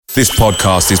This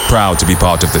podcast is proud to be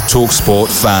part of the TalkSport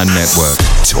Fan Network.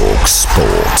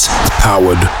 TalkSport.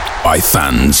 Powered by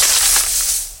fans.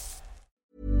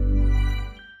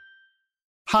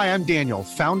 Hi, I'm Daniel,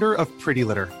 founder of Pretty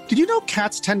Litter. Did you know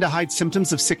cats tend to hide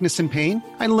symptoms of sickness and pain?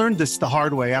 I learned this the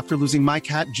hard way after losing my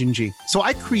cat, Gingy. So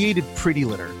I created Pretty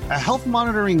Litter, a health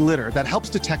monitoring litter that helps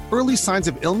detect early signs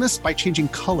of illness by changing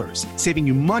colors, saving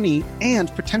you money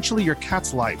and potentially your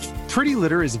cat's life. Pretty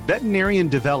Litter is veterinarian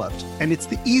developed, and it's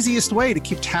the easiest way to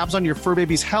keep tabs on your fur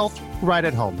baby's health right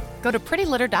at home. Go to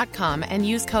prettylitter.com and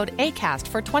use code ACAST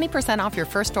for 20% off your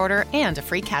first order and a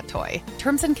free cat toy.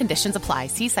 Terms and conditions apply.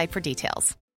 See site for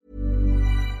details.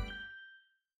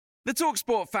 The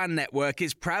TalkSport Fan Network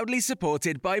is proudly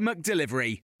supported by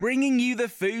McDelivery, bringing you the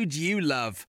food you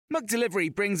love.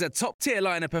 McDelivery brings a top-tier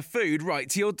lineup of food right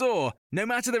to your door. No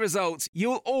matter the result,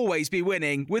 you'll always be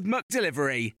winning with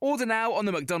McDelivery. Order now on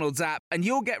the McDonald's app and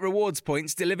you'll get rewards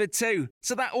points delivered too.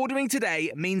 So that ordering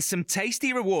today means some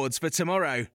tasty rewards for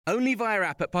tomorrow. Only via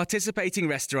app at participating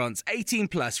restaurants. 18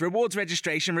 plus. Rewards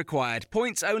registration required.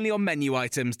 Points only on menu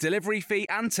items. Delivery fee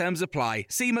and terms apply.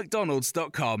 See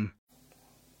mcdonalds.com.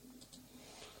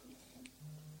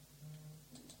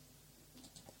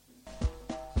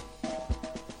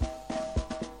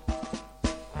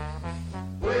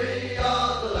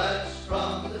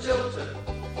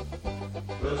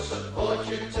 Support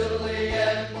you till the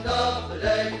end of the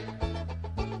day.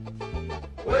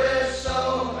 We're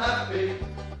so happy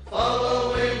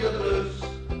following the blues.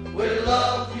 We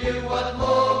love you, what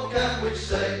more can we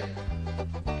say?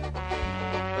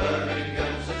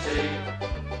 Birmingham's the team,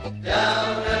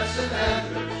 down at St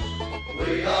Andrews.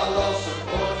 We are all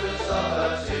supporters of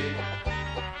our team.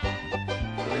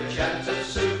 We chant of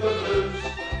Super Blues,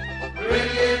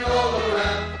 ringing all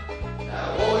around. Now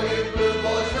all you blue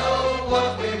boys know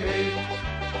what we mean.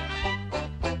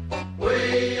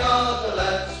 We are the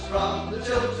lads from the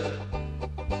Tilton.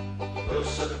 We'll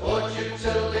support you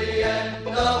till the end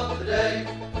of the day.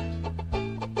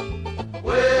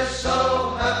 We're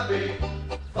so happy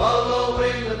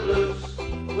following the blues.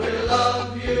 We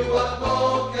love you, what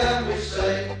more can we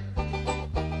say?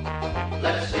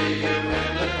 Let's hear you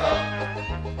in the cup,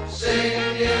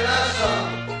 singing our song,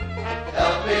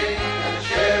 helping and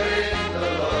sharing the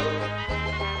load.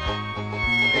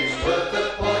 It's worth the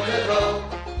pointed roll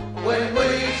when we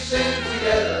sing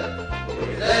together.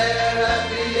 We're there at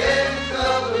the end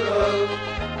of the road.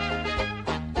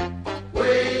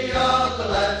 We are the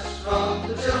lads from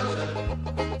the Tilton.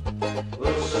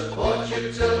 We'll support you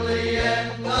till the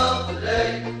end of the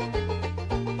day.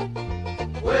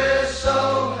 We're so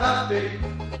happy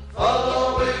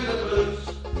following the blues.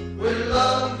 We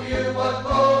love you, what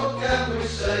more can we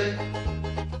say?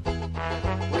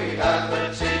 We have a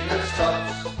team that's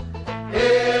tops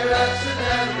here at St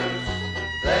Andrews.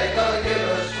 They gotta give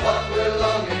us what we're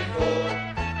longing for.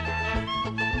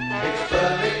 It's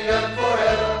Birmingham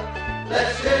forever.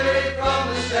 Let's hear it from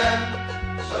the stand.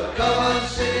 So come on,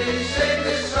 City, sing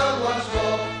this song once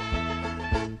more.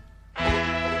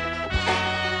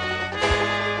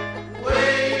 We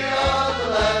are the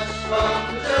lads from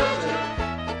the Tilton.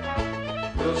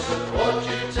 We'll support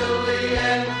you till the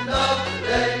end of the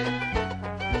day.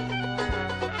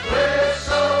 We're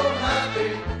so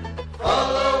happy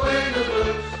following the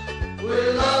blues. We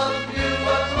love you,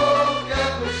 what more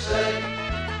can we say?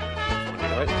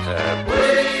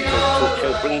 Talk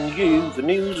show bringing you the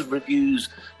news, reviews,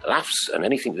 laughs, and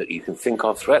anything that you can think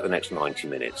of throughout the next 90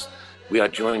 minutes. We are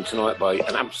joined tonight by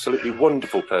an absolutely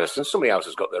wonderful person. Somebody else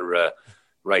has got their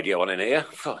radio on in here.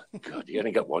 Oh, God, you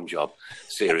only got one job.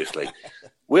 Seriously.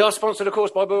 We are sponsored, of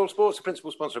course, by Boyle Sports, the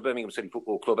principal sponsor of Birmingham City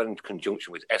Football Club, in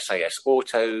conjunction with SAS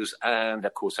Autos and,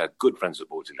 of course, our good friends at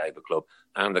Borsley Labour Club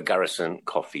and the Garrison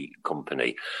Coffee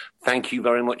Company. Thank you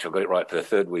very much. I've got it right for the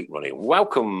third week running.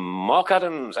 Welcome, Mark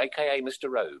Adams, a.k.a. Mr.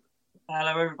 Robe.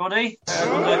 Hello, everybody.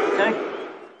 Everyone's okay?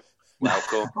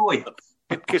 Welcome. Oi.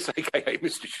 Kiss, a.k.a.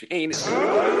 Mr. Sheen.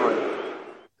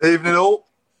 Evening all.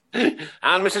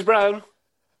 And Mrs. Brown.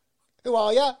 Who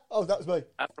are you? Oh, that was me.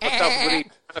 We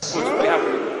have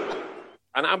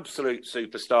an absolute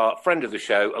superstar, friend of the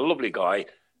show, a lovely guy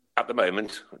at the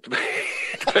moment.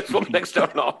 That's what the next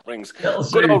door not brings.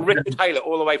 Good old Richard Haylor,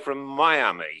 all the way from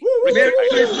Miami.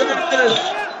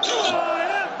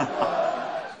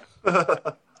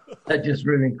 That just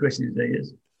ruined Chris's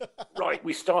ears. Right,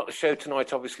 we start the show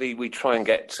tonight. Obviously, we try and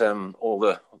get all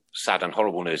the sad and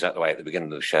horrible news out of the way at the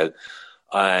beginning of the show.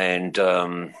 And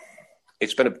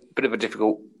it's been a bit of a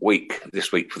difficult week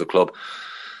this week for the club.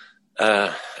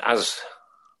 As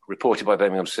reported by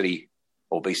Birmingham City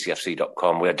or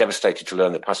BCFC.com, we are devastated to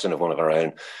learn the passing of one of our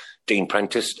own, Dean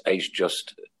Prentice, aged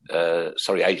just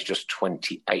aged just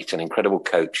 28, an incredible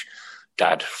coach,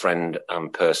 dad, friend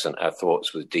and person. Our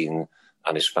thoughts with Dean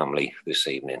and his family this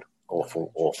evening.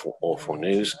 Awful, awful, awful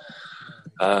news.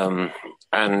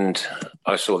 And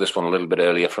I saw this one a little bit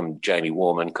earlier from Jamie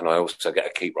Warman. Can I also get a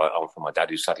keep right on from my dad,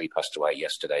 who sadly passed away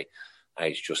yesterday,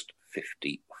 aged just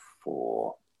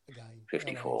 54. Again,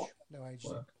 54. No age.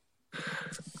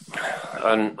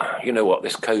 And you know what?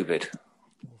 This COVID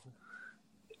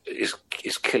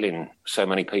is killing so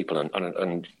many people,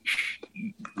 and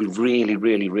we really,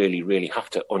 really, really, really have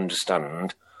to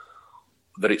understand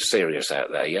that it's serious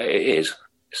out there. Yeah, it is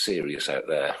serious out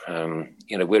there.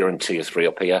 We're in tier 3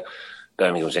 up here.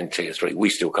 Birmingham's in tier 3. We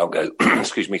still can't go,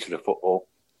 excuse me, to the football.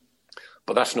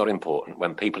 But that's not important.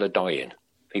 When people are dying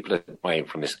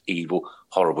from this evil,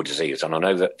 horrible disease. And I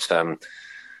know that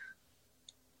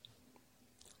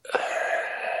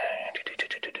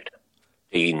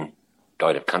Dean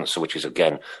died of cancer, which is,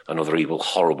 again, another evil,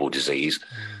 horrible disease.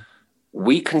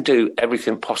 We can do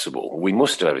everything possible. We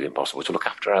must do everything possible to look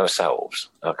after ourselves,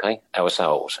 okay?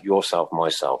 Ourselves, yourself,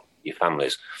 myself, your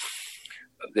families.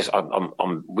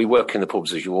 We work in the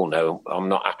pubs, as you all know. I'm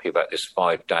not happy about this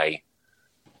 5-day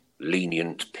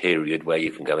lenient period where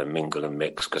you can go and mingle and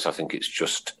mix, because I think it's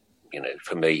just,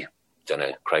 for me, don't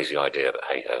know, crazy idea, but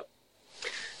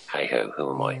hey-ho, who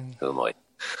am I?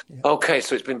 Yeah. Okay,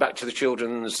 so it's been back to the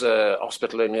Children's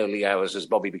Hospital in early hours as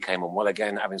Bobby became unwell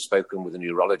again. Having spoken with a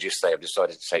neurologist, they have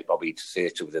decided to take Bobby to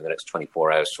theatre within the next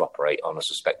 24 hours to operate on a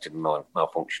suspected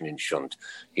malfunctioning shunt.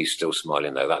 He's still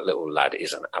smiling, though. That little lad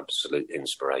is an absolute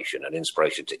inspiration, an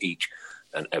inspiration to each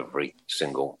and every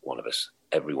single one of us,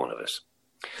 every one of us.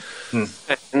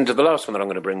 And the last one that I'm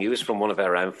going to bring you is from one of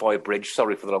our own, Firebridge.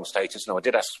 Sorry for the long status. Now, I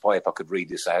did ask Fire if I could read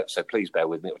this out, so please bear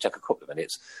with me. It'll take a couple of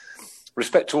minutes.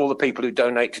 Respect to all the people who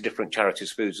donate to different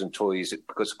charities, foods and toys,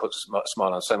 because it puts a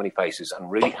smile on so many faces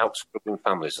and really helps struggling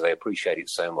families, so they appreciate it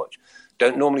so much.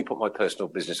 Don't normally put my personal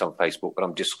business on Facebook, but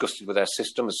I'm disgusted with our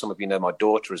system. As some of you know, my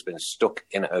daughter has been stuck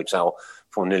in a hotel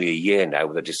for nearly a year now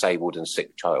with a disabled and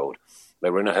sick child. They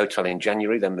were in a hotel in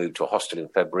January, then moved to a hostel in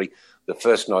February. The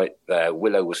first night there,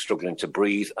 Willow was struggling to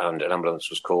breathe and an ambulance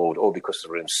was called, all because the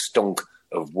room stunk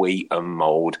of wee and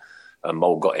mould. And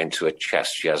mould got into her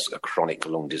chest. She has a chronic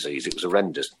lung disease. It was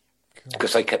horrendous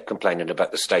because they kept complaining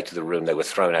about the state of the room. They were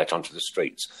thrown out onto the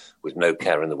streets with no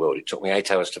care in the world. It took me 8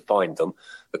 hours to find them.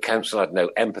 The council had no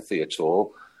empathy at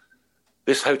all.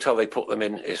 This hotel they put them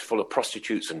in is full of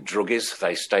prostitutes and druggies.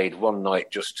 They stayed one night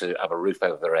just to have a roof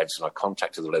over their heads, and I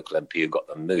contacted the local MP who got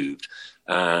them moved,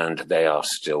 and they are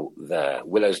still there.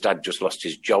 Willow's dad just lost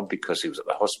his job because he was at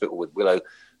the hospital with Willow.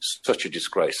 Such a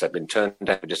disgrace. They've been turned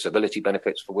down for disability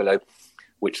benefits for Willow,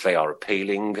 which they are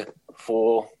appealing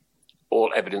for.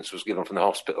 All evidence was given from the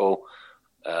hospital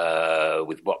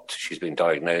with what she's been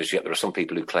diagnosed, yet there are some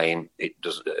people who claim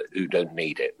who don't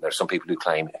need it. There are some people who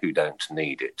claim who don't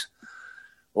need it.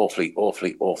 Awfully,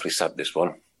 awfully, awfully sad, this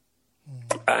one.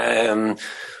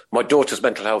 My daughter's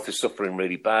mental health is suffering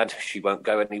really bad. She won't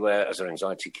go anywhere as her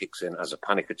anxiety kicks in, as a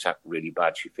panic attack really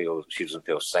bad. She doesn't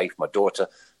feel safe. My daughter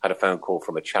had a phone call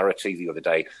from a charity the other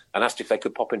day and asked if they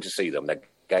could pop in to see them. They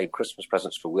gave Christmas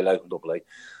presents for Willow, lovely,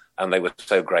 and they were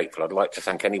so grateful. I'd like to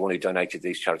thank anyone who donated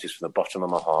these charities from the bottom of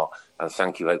my heart, and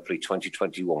thank you. Hopefully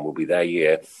 2021 will be their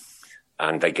year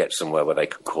and they get somewhere where they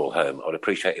can call home. I'd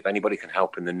appreciate if anybody can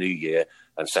help in the new year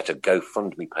and set a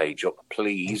GoFundMe page up,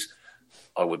 please.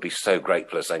 I would be so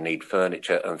grateful, as they need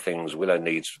furniture and things. Willow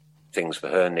needs things for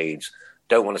her needs.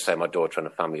 Don't want to say my daughter and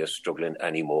her family are struggling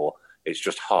anymore. It's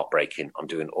just heartbreaking. I'm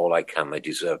doing all I can. They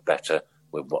deserve better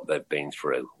with what they've been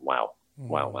through. Wow.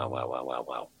 Wow, wow, wow, wow, wow,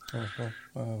 wow. Okay.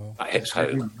 Wow. That hits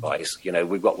home, guys.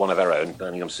 We've got one of our own,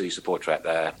 Birmingham City supporter out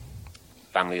there.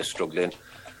 Family are struggling.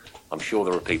 I'm sure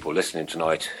there are people listening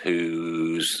tonight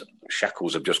whose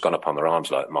shackles have just gone up on their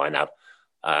arms like mine have.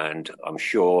 And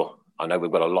I know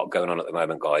we've got a lot going on at the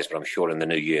moment, guys, but I'm sure in the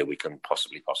new year we can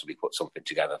possibly put something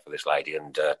together for this lady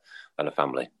and her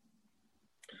family.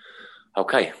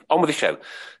 Okay, on with the show.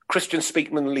 Christian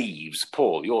Speakman leaves.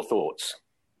 Paul, your thoughts?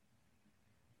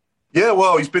 Yeah,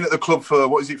 well, he's been at the club for,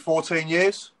 14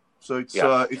 years? So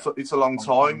it's a long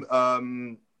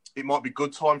time. It might be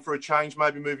good time for a change,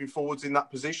 maybe moving forwards in that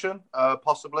position,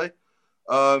 possibly.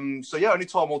 Only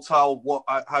time will tell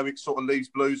how it sort of leaves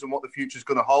Blues and what the future's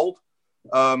going to hold.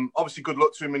 Obviously, good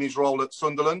luck to him in his role at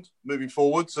Sunderland moving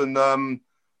forwards. And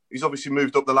he's obviously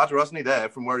moved up the ladder, hasn't he, there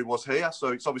from where he was here. So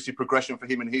it's obviously progression for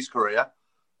him in his career.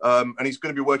 And he's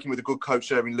going to be working with a good coach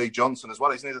there in Lee Johnson as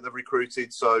well, isn't he, that they've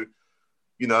recruited. So,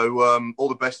 all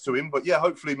the best to him. But, yeah,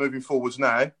 hopefully moving forwards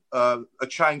now, a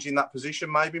change in that position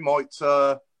maybe might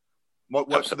Might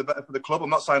work for the better for the club. I'm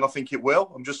not saying I think it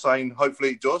will. I'm just saying hopefully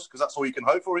it does, because that's all you can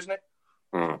hope for, isn't it?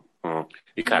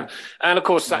 You can. And, of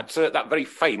course, that very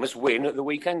famous win at the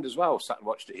weekend as well. Sat and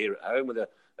watched it here at home with a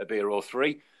beer or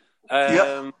three.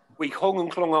 We hung and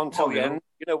clung on till the end.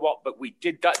 You know what? But we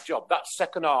did that job. That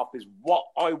second half is what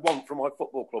I want from my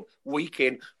football club. Week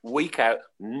in, week out,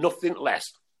 nothing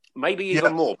less. Maybe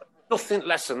even more. But nothing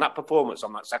less than that performance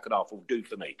on that second half will do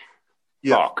for me.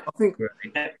 Yeah, Mark. I think...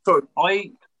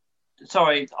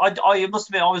 I must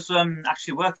admit, I was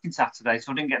actually working Saturday,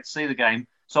 so I didn't get to see the game.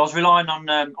 So I was relying on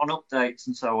updates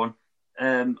and so on.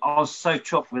 I was so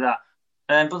chuffed with that.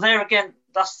 But there again,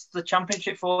 that's the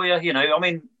championship for you. You know, I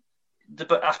mean,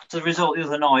 but after the result the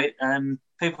other night,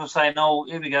 people were saying, "Oh,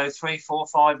 here we go, 3-4,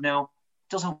 5-0."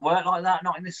 Doesn't work like that.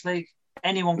 Not in this league.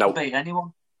 Anyone can beat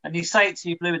anyone, and you say it to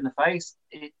you blue in the face.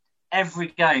 Every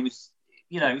game is,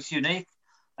 it's unique.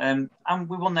 And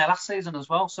we won there last season as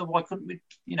well, so why couldn't we,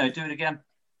 do it again?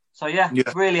 So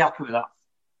really happy with that.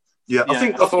 Yeah, I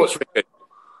think. Thoughts, Richard.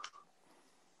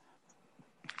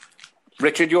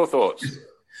 Richard, your thoughts?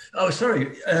 Oh,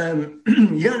 sorry. I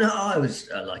was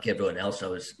like everyone else. I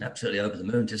was absolutely over the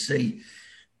moon to see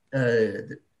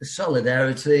the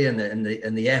solidarity and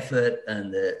the effort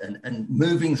and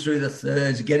moving through the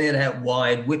thirds, getting it out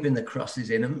wide, whipping the crosses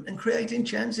in and creating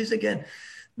chances again.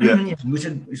 Which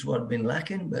is what had been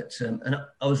lacking. But and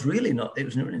I was really not. It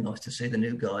was really nice to see the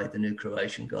new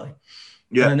Croatian guy.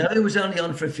 Yeah, and I know he was only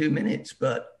on for a few minutes,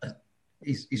 but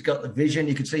he's got the vision.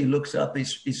 You can see he looks up.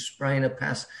 He's spraying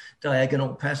a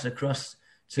diagonal pass across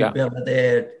to Bella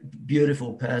there.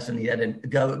 Beautiful pass, and he had a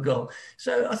go at goal.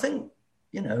 So I think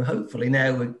hopefully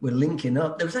now we're linking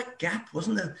up. There was that gap,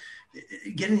 wasn't there?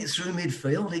 Getting it through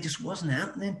midfield, it just wasn't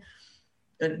happening.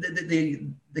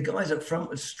 The guys up front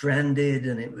were stranded,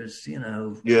 and it was,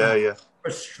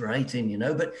 frustrating,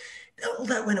 But all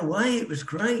that went away. It was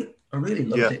great. I really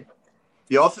loved it.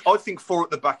 Yeah, I think 4 at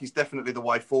the back is definitely the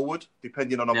way forward,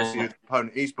 depending on obviously who the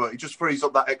opponent is. But it just frees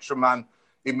up that extra man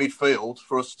in midfield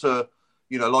for us to,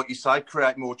 like you say,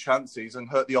 create more chances and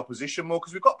hurt the opposition more,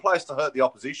 because we've got players to hurt the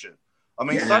opposition. I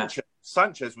mean,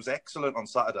 Sanchez was excellent on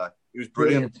Saturday. He was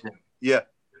brilliant.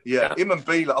 Yeah, him and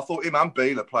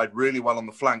Bieler played really well on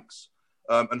the flanks.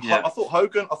 I thought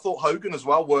Hogan as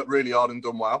well worked really hard and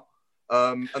done well.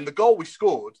 And the goal we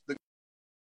scored,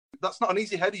 that's not an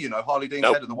easy header, Harley Dean's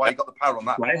header, the way he got the power on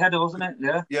that. Great header, wasn't it?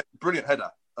 Yeah. Yeah, brilliant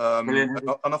header. And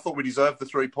I thought we deserved the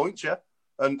 3 points,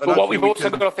 And but what we've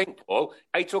also got to think, Paul,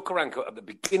 Aitor Karanka at the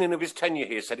beginning of his tenure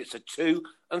here said it's a 2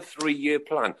 and 3 year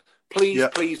plan.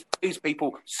 Please,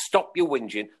 people, stop your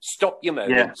whinging, stop your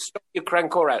moaning, stop your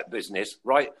crank or out business,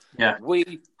 right? Yeah.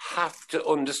 We have to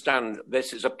understand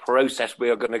this is a process we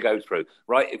are going to go through,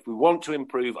 right? If we want to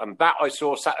improve, and that I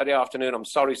saw Saturday afternoon,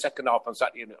 second half on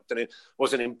Saturday afternoon,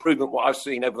 was an improvement what I've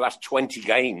seen over the last 20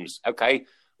 games, okay?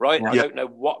 Right? I don't know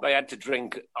what they had to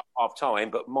drink at half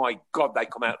time, but my God, they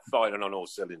come out firing on all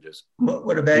cylinders.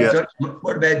 What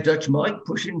about Dutch Mike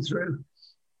pushing through?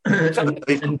 and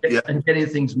getting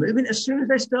things moving as soon as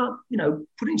they start,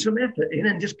 putting some effort in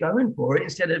and just going for it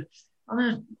instead of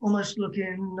almost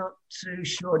looking not too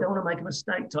sure, I don't want to make a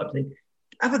mistake type thing.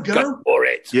 Have a go for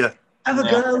it. Yeah. Have a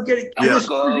go. Get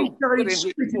it.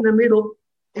 Split in the middle.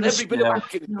 Put every bit of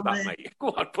acting into that, mate. Go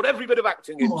on, put every bit of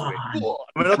acting into it. Go on.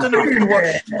 I mean, I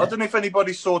don't know if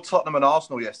anybody saw Tottenham and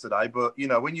Arsenal yesterday, but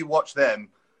when you watch them,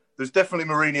 there's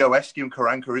definitely Mourinho-esque in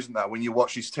Karanka, isn't there? When you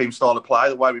watch his team style of play,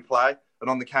 the way we play, and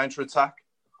on the counter attack.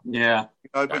 Yeah.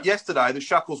 But yesterday the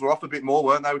shackles were off a bit more,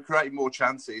 weren't they? We created more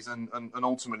chances, and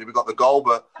ultimately we got the goal.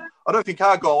 But I don't think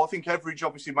our goal. I think Everidge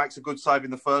obviously makes a good save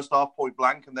in the first half, point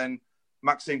blank, and then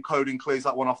Maxime Coding clears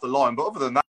that one off the line. But other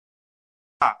than that,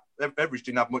 Everidge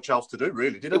didn't have much else to do,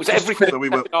 really, did it? It was everything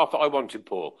half that I wanted,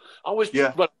 Paul. I was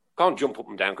well, I can't jump up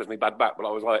and down because of my bad back, but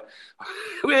I was like,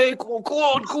 hey, go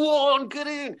on, get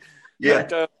in. Yeah.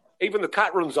 And, even the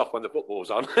cat runs off when the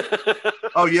football's on.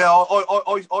 Oh, yeah.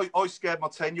 I scared my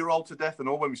 10-year-old to death and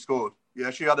all when we scored. Yeah,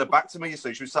 she had her back to me, you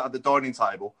see. She was sat at the dining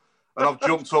table. And I've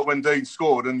jumped up when Dean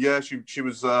scored. And, she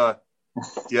was... terrified.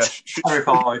 Yeah,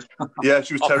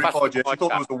 she was terrified. Yeah. She thought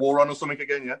there was a war on or something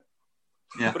again,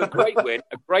 Yeah. But a great win,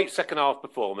 a great second-half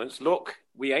performance. Look,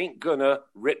 we ain't going to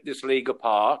rip this league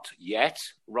apart yet,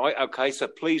 right? Okay, so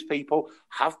please, people,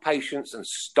 have patience and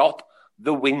stop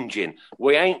the whinging.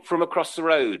 We ain't from across the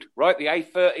road, right? The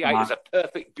A38 is a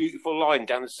perfect, beautiful line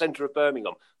down the centre of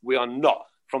Birmingham. We are not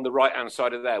from the right-hand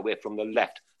side of there. We're from the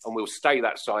left, and we'll stay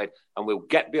that side, and we'll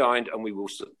get behind, and we will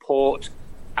support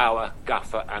our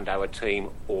gaffer and our team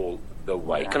all the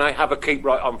way. Can I have a keep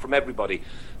right on from everybody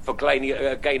for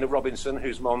Gaynor Robinson,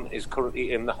 whose mum is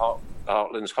currently in the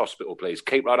Heartlands Hospital, please?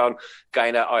 Keep right on.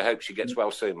 Gaynor, I hope she gets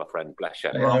well soon, my friend. Bless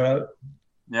you.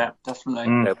 Yeah,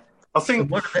 definitely. I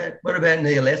think. What about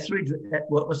Neil Etheridge?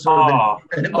 What sort of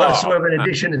an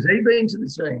addition has he been to the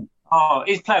team? Oh,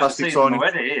 he's played the season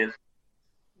already. He is.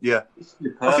 Yeah,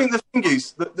 I think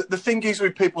the thing is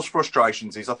with people's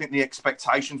frustrations is I think the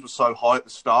expectations were so high at the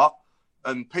start,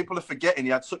 and people are forgetting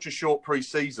he had such a short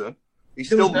pre-season. He's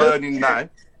still learning now,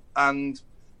 and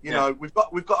you know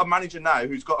we've got a manager now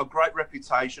who's got a great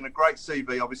reputation, a great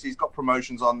CV. Obviously, he's got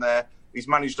promotions on there. He's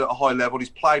managed at a high level. He's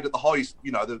played at the highest,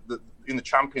 in the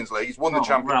Champions League. He's won the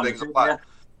Champions League as a player. Yeah.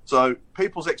 So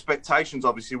people's expectations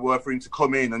obviously were for him to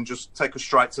come in and just take us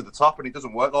straight to the top, and it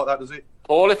doesn't work like that, does it?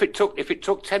 Paul, if it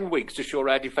took 10 weeks to shore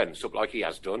our defence up like he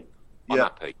has done, I'm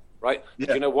happy, right?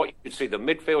 Yeah. You know what? You can see the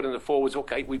midfield and the forwards.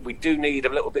 Okay, we do need a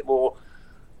little bit more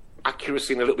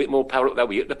accuracy and a little bit more power up there.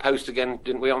 We hit the post again,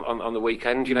 didn't we, on the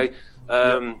weekend?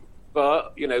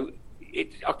 But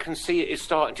I can see it is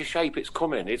starting to shape. It's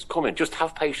coming. Just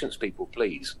have patience, people,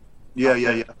 please.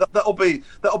 Yeah. That'll be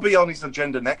on his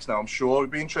agenda next. Now, I'm sure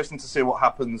it'll be interesting to see what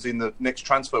happens in the next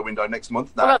transfer window next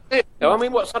month. Now, well, that's it. I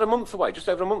mean, what's that, a month away? Just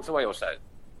over a month away or so.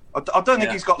 I don't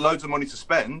think he's got loads of money to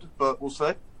spend, but we'll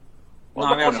see. Well,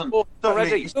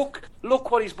 already. Look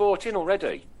what he's bought in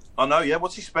already. I know. Yeah,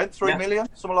 what's he spent? 3 million,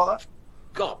 something like that.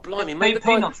 God, blimey, mate.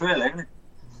 Peanuts, really. Isn't it?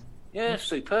 Yeah,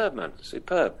 superb, man,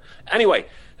 superb. Anyway,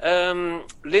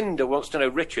 Linda wants to know,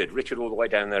 Richard all the way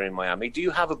down there in Miami. Do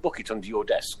you have a bucket under your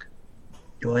desk?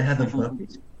 Do I have a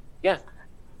bucket? Yeah.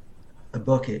 A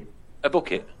bucket? A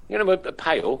bucket. You know, a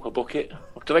pail, a bucket.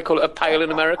 Do they call it a pail in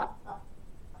America?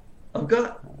 I've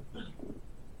got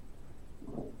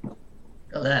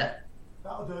that.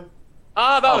 That'll do.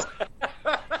 That was...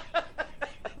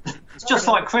 It's just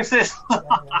like Chris's.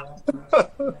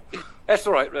 That's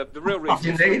all right. The real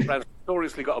reason is Brown's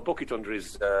notoriously got a bucket under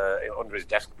his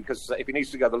desk because if he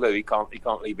needs to go to the loo, he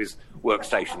can't leave his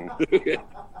workstation.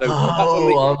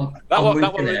 That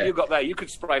one that you got there, you could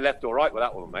spray left or right with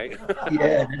that one, mate.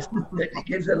 Yeah, it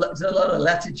gives a lot of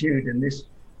latitude in this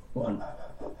one,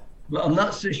 but I'm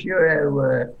not so sure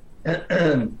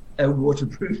how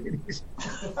waterproof it is.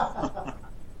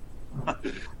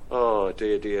 Oh,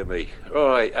 dear me. All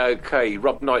right, okay.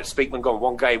 Rob Knight, Speakman gone.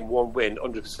 1 game, 1 win,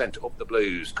 100% up the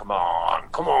Blues. Come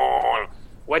on.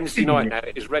 Wednesday night now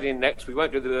is Reading next. We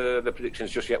won't do the predictions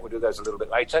just yet. We'll do those a little bit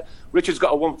later. Richard's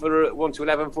got a 1 to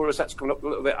 11 for us. That's coming up a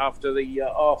little bit after the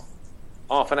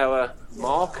half an hour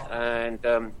mark.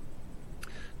 And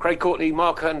Craig Courtney,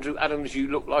 Mark Andrew Adams, you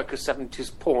look like a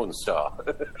 70s porn star.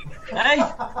 Hey!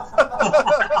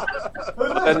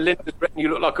 And Linda's written, you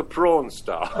look like a prawn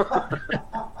star.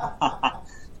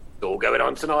 It's all going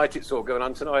on tonight.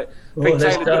 Pete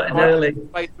Taylor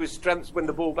play to his strengths, win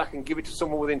the ball back and give it to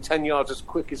someone within 10 yards as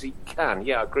quick as he can.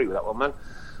 Yeah, I agree with that one, man.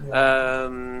 Yeah.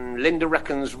 Linda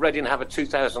reckons Reading have a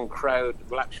 2,000 crowd.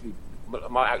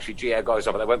 Might actually GA guys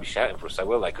on, but they won't be shouting for us, so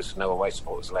will they? Because no away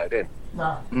supporters allowed in.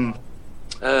 No.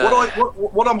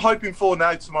 What I'm hoping for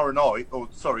now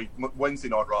Wednesday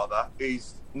night rather,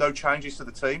 is no changes to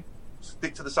the team.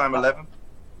 Stick to the same 11.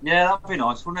 Yeah, that'd be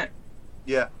nice, wouldn't it?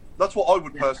 Yeah, that's what I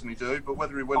would personally do. But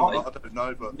whether he will or not, I don't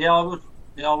know. But yeah, I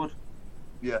would.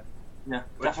 Yeah.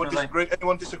 Definitely.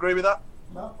 Anyone disagree with that?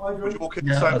 No, I agree. Would you all keep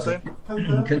the same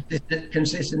team?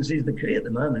 Consistency is the key at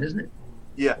the moment, isn't it?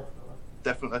 Yeah,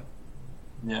 definitely.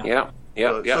 Yeah.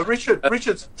 So Richard,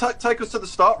 take us to the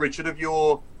start, Richard, of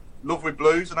your love with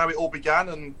Blues and how it all began,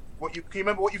 and can you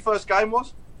remember what your first game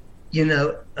was? You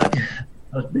know,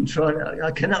 I've been trying. I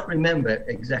cannot remember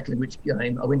exactly which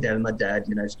game. I went down with my dad,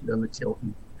 stood on the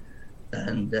Tilton,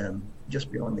 and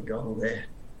just behind the goal there,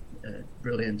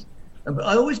 brilliant. But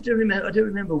I always do remember. I do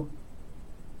remember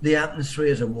the atmosphere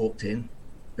as I walked in,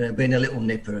 being a little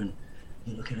nipper, and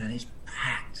you're looking at it, it's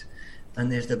packed,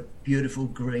 and there's the beautiful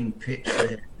green pitch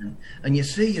there, and you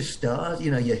see your stars,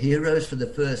 your heroes for the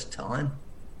first time.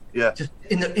 Yeah. Just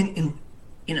you'd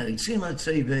seen them on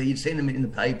TV, you'd seen them in the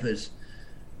papers,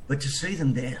 but to see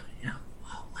them there,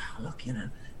 oh wow, look,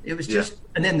 it was just,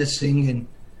 and then the singing,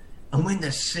 and when the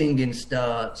singing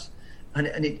starts, and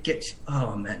it gets,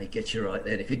 it gets you right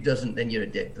there. If it doesn't, then you're a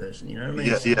dead person. You know what I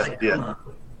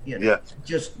mean?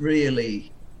 Just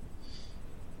really,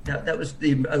 that was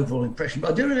the overall impression.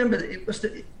 But I do remember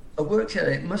that I worked out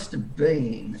it must have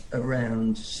been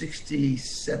around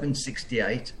 67,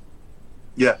 68.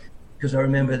 Yeah. Because I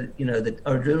remember,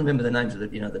 I do remember the names of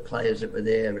the players that were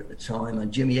there at the time. And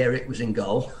Jimmy Eric was in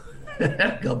goal.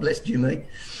 God bless Jimmy.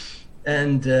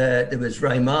 And there was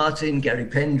Ray Martin, Gary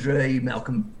Pendry,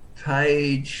 Malcolm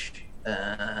Page,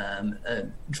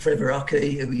 Trevor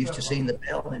Rocky, who we used to see in the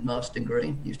Bell in Marston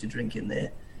Green, used to drink in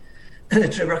there.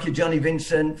 Trevor Rocky, Johnny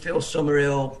Vincent, Phil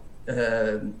Summerhill,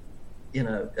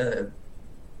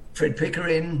 Fred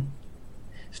Pickering,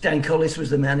 Stan Collis was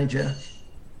the manager.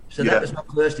 So that was my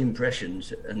first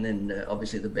impressions, and then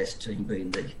obviously the best team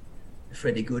being the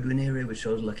Freddie Goodwin era, which I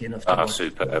was lucky enough to watch.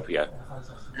 Superb, yeah.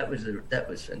 That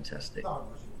was fantastic.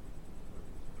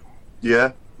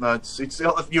 Yeah, no, it's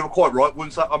you're quite right.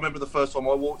 Once I remember the first time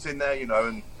I walked in there,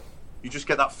 and you just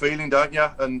get that feeling, don't you?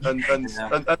 And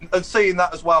seeing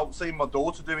that as well, seeing my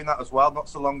daughter doing that as well, not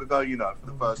so long ago, for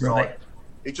the first time.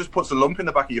 It just puts a lump in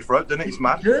the back of your throat, doesn't it? It's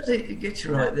mad. It does. It gets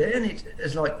you right there, and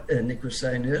it's like Nick was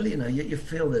saying earlier. You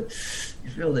feel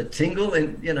the tingle,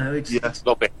 and it's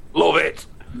love it.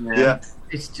 Yeah.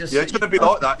 It's just it's going to be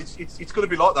like that. It's going to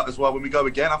be like that as well when we go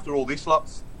again after all these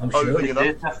slots. I'm sure.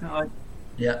 Definitely.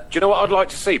 Yeah. Do you know what I'd like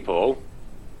to see, Paul?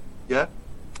 Yeah.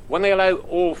 When they allow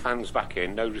all fans back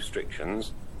in, no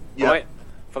restrictions, right?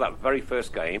 For that very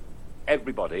first game,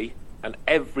 everybody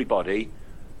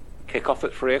kick off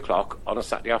at 3:00 on a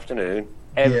Saturday afternoon.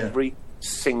 Every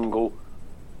single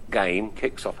game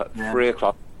kicks off at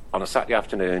 3:00 on a Saturday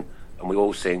afternoon, and we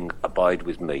all sing "Abide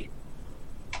with Me."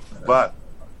 Wow.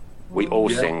 We all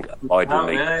sing "Abide with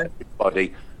Me."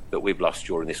 Everybody that we've lost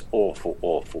during this awful,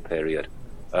 awful period.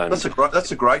 And that's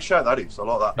a great show. That is. I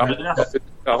like that.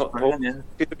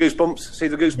 See the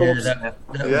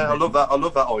goosebumps. Yeah, I love that. I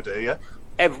love that idea. Yeah.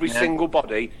 Every single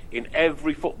body in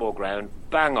every football ground,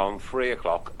 bang on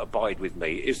 3:00. "Abide with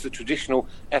Me" is the traditional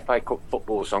FA Cup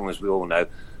football song, as we all know.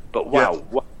 But wow!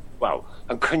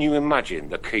 And can you imagine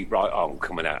the "Keep Right On"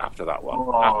 coming out after that one?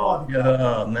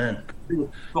 Oh man! We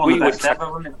would take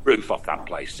the roof off that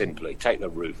place. Simply take the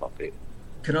roof off it.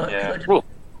 Can I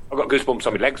I've got goosebumps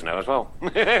on my legs now as well.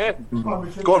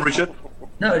 Go on, Richard.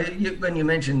 No, when you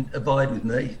mentioned "Abide with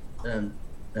Me," and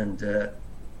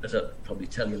as I'll probably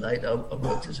tell you later, I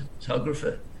worked as a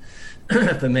photographer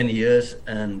for many years,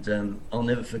 and I'll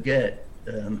never forget.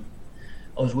 I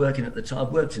was working at the time. I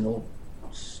worked in all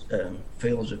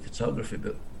fields of photography,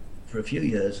 but for a few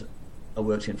years, I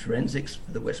worked in forensics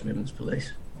for the West Midlands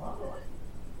Police,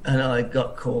 and I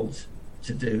got called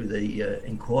to do the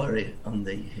inquiry on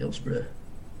the Hillsborough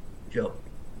job,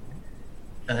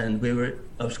 and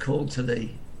I was called to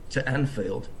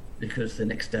Anfield because the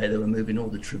next day they were moving all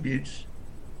the tributes,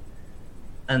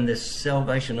 and the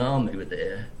Salvation Army were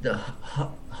there. The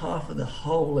half of the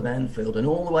whole of Anfield and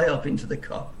all the way up into the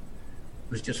Cop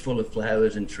was just full of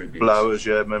flowers and tributes. Flowers,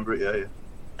 yeah, remember it, yeah.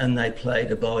 And they played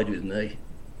 "Abide with Me,"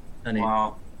 and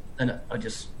and I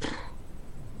just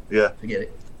forget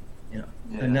it,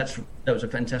 And that was a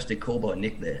fantastic call by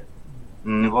Nick there.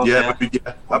 Yeah,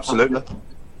 absolutely.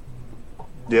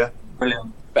 Yeah.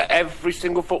 Brilliant. But every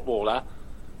single footballer,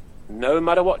 no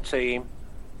matter what team,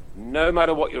 no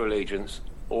matter what your allegiance,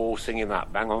 all singing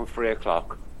that bang on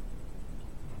 3:00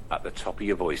 at the top of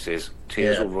your voices.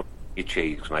 Tears will run down your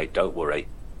cheeks, mate. Don't worry.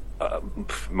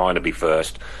 Mine will be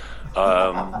first.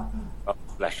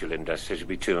 Bless you, Linda. Says you'd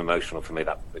be too emotional for me.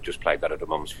 That I just played that at a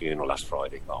mum's funeral last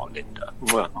Friday. Oh, Linda.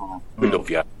 We love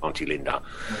you, Auntie Linda.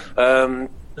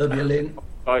 Love you, Lynn.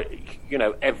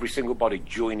 Every single body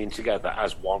joining together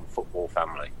as one football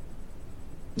family.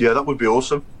 Yeah, that would be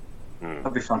awesome.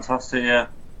 That'd be fantastic. Yeah.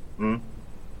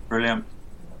 Brilliant.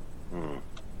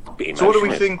 So, what do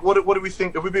we think? What do we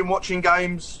think? Have we been watching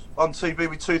games on TV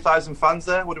with 2,000 fans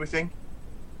there? What do we think?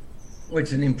 Well,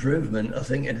 it's an improvement. I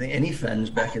think any fans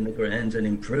back in the ground's an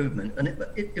improvement, and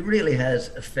it really has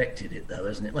affected it, though,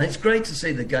 hasn't it? Well, it's great to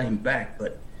see the game back,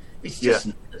 but it's just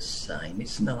not the same.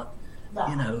 It's not,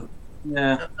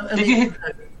 Yeah. I mean,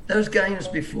 those games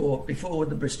before with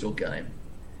the Bristol game,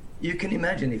 you can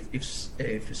imagine if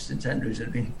St Andrews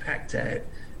had been packed out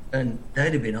and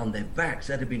they'd have been on their backs,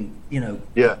 they'd have been, they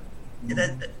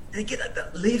get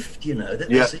that lift, that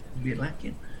they seem to be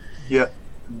lacking. Yeah.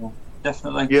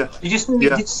 Definitely. Yeah. Did you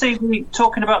see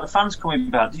talking about the fans coming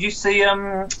back? Did you see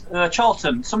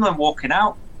Charlton? Some of them walking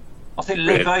out. I think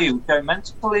Lee Bowie was going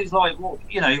mental. He's like,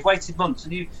 you've waited months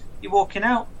and you're walking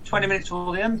out 20 minutes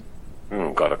before the end.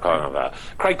 God, I can't have that.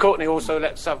 Craig Courtney also,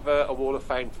 let's have a wall of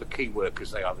fame for the key workers.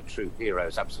 They are the true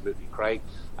heroes. Absolutely, Craig.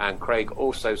 And Craig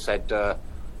also said,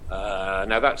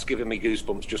 now that's giving me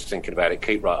goosebumps just thinking about it.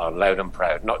 Keep right on, loud and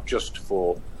proud, not just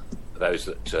for those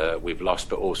that we've lost,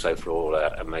 but also for all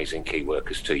amazing key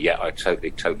workers too. Yeah, I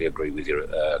totally agree with you,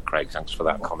 Craig. Thanks for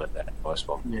that comment there. Nice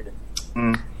one.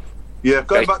 Yeah,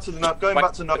 going back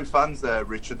to no fans there,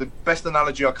 Richard. The best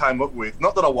analogy I came up with,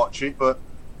 not that I watch it, but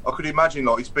I could imagine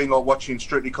it's been like watching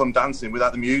Strictly Come Dancing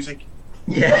without the music.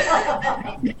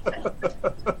 Yeah.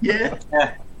 Yeah.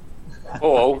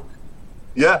 Paul?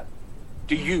 Yeah.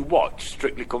 Do you watch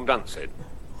Strictly Come Dancing?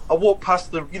 I walk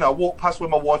past where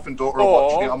my wife and daughter are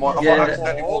watching it. I might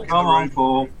accidentally walk in the room.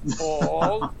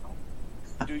 Paul.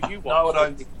 Do you watch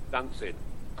Strictly Come Dancing?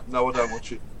 No, I don't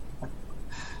watch it.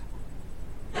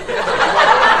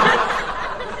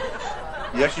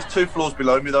 Yeah, she's 2 floors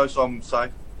below me though, so I'm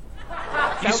safe.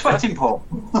 You sweating, Paul?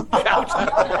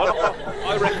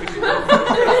 I reckon.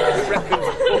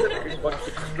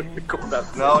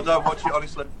 No, I don't watch it,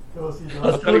 honestly.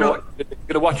 I'll tell you what, you're going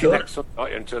to watch it next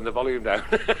Sunday and turn the volume down.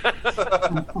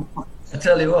 I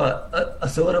tell you what, I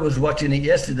thought I was watching it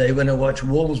yesterday when I watched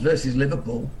Wolves versus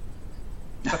Liverpool.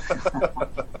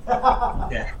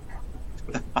 Yeah.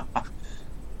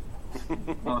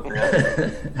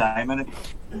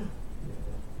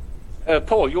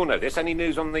 Paul, you'll know this. Any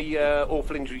news on the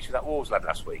awful injury to that Wolves lad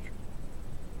last week?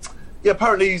 Yeah,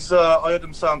 apparently I heard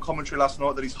him say on commentary last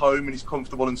night that he's home and he's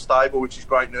comfortable and stable, which is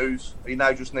great news. He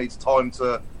now just needs time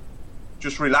to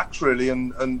just relax, really,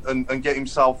 and get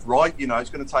himself right. You know,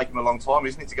 it's going to take him a long time,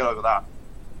 isn't it, to get over that?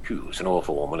 Phew, it's an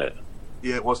awful one, wasn't it?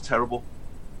 Yeah, it was terrible.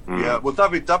 Yeah, well,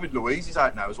 David Luiz is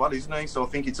out now as well, isn't he? So I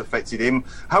think it's affected him.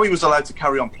 How he was allowed to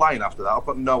carry on playing after that, I've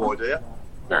got no idea.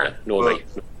 Nah, nor me.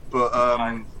 But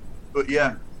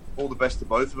yeah, all the best to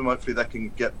both of them. Hopefully they can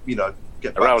get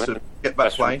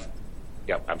back playing.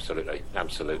 Yeah, absolutely.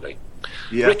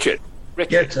 Yeah. Richard,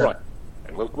 Yes, right.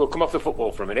 And we'll come off the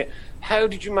football for a minute. How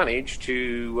did you manage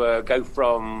to go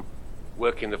from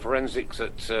working the forensics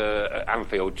at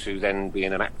Anfield to then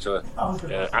being an actor, and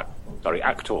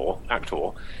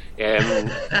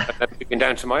then moving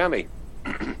down to Miami?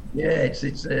 Yeah,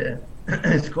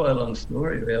 it's quite a long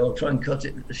story. Really. I'll try and cut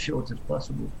it as short as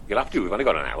possible. You'll have to. We've only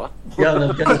got an hour. Yeah,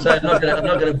 I'm going to say I'm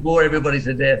not going to bore everybody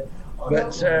to death.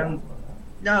 But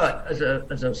no,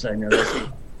 as I was saying,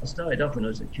 I started off when I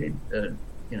was a kid. I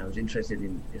was interested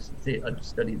in I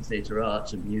studied theatre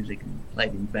arts and music and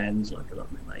played in bands like a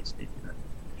lot of my mates did.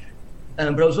 But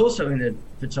I was also into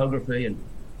photography and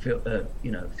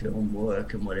film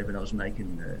work and whatever. And I was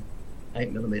making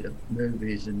 8mm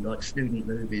movies and like student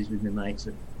movies with my mates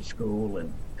at school.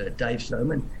 And Dave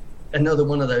Soman, another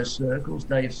one of those circles.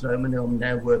 Dave Soman, who I'm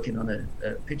now working on a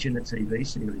pitching a TV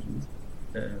series with.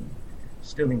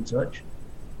 Still in touch.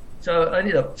 So I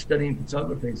ended up studying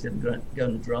photography instead of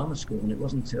going to drama school, and it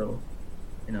wasn't until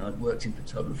I'd worked in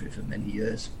photography for many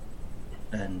years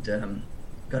and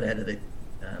got out of the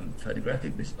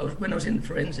photographic business. When I was in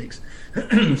forensics,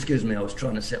 excuse me, I was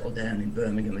trying to settle down in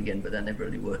Birmingham again, but that never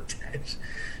really worked out.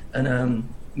 And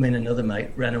me and another mate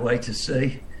ran away to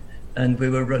sea, and we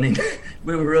were running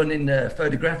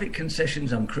photographic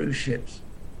concessions on cruise ships,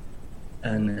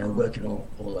 and working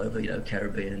all over,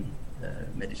 Caribbean,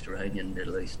 Mediterranean,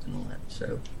 Middle East, and all that.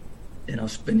 So then I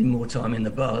was spending more time in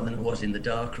the bar than I was in the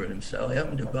dark room. So I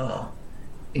opened a bar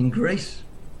in Greece.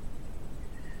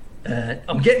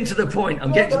 I'm getting to the point.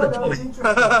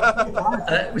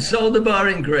 We sold the bar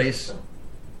in Greece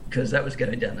because that was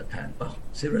going down the pan. Oh,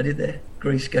 see ready there?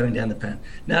 Greece going down the pan.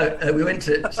 No, we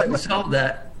sold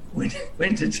that.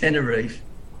 Went to Tenerife,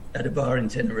 at a bar in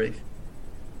Tenerife,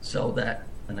 sold that,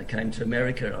 and I came to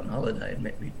America on holiday and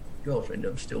met my girlfriend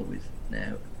I'm still with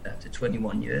now after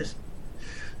 21 years.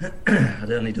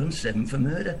 I'd only done 7 for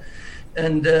murder.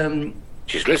 And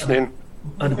she's listening.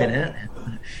 I'd have been out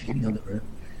in the room.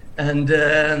 And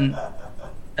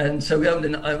so we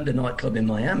opened a nightclub in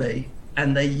Miami,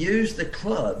 and they used the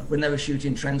club when they were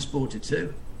shooting Transporter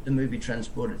 2, the movie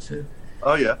Transporter 2.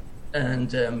 Oh, yeah.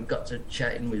 And got to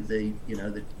chatting with the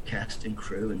cast and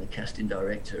crew and the casting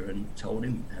director, and told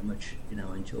him how much I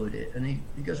enjoyed it. And he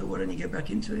goes, "Well, why don't you get back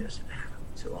into it?" I said,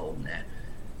 "I'm too old now."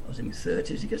 I was in my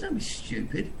 30s. He goes, "Don't be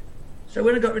stupid." So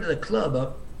when I got rid of the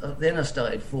club, then I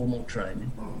started formal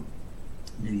training.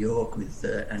 New York with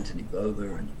Anthony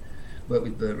Bova, and worked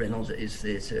with Burt Reynolds at his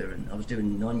theatre, and I was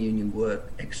doing non-union work,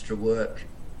 extra work,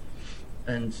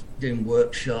 and doing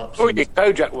workshops. Oh, you did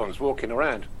Kojak ones walking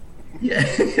around. Yeah.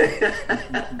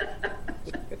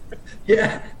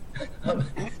 Yeah.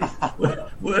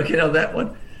 Working on that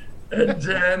one.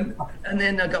 And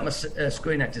then I got my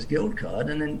Screen Actors Guild card,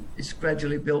 and then it's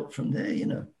gradually built from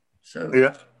there, So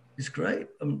yeah, it's great.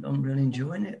 I'm really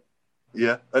enjoying it.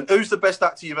 Yeah. And who's the best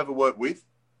actor you've ever worked with?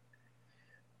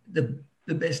 The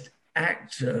best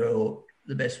actor or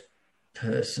the best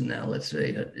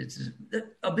personality?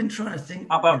 I've been trying to think.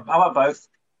 How about both?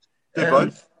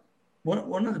 Both.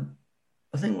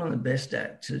 I think one of the best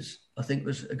actors,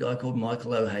 was a guy called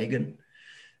Michael O'Hagan,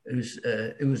 who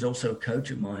was also a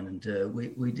coach of mine, and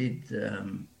we did.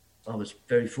 I was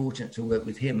very fortunate to work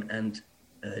with him and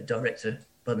a director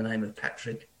by the name of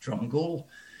Patrick Dromgoole,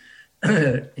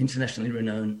 internationally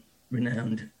renowned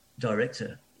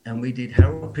director, and we did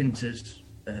Harold Pinter's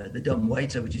The Dumb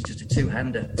Waiter, which is just a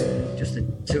two-hander, just the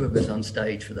two of us on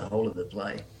stage for the whole of the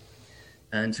play.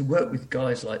 And to work with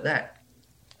guys like that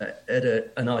at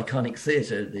an iconic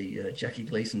theatre, the Jackie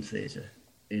Gleason Theatre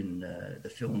in the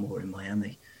Fillmore in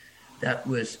Miami, that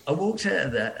was, I walked out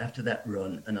of that after that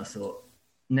run and I thought,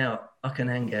 now I can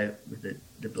hang out with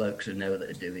the blokes who know what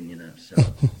they're doing, you know. So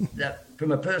that,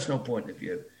 from a personal point of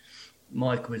view,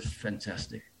 Mike was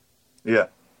fantastic. Yeah.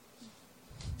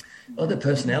 Other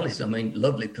personalities, I mean,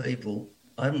 lovely people.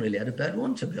 I haven't really had a bad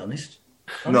one, to be honest.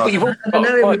 No. I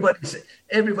know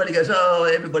everybody goes, oh,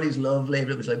 everybody's lovely,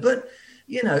 everybody's like, but,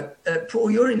 you know,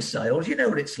 Paul, you're in sales. You know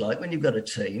what it's like when you've got a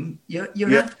team. You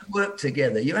have to work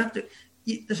together. You have to.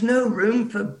 There's no room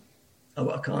for. Oh,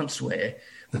 I can't swear.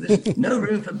 But there's no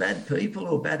room for bad people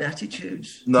or bad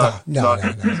attitudes. No.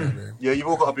 Yeah, you've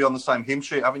all got to be on the same hymn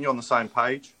sheet, haven't you? On the same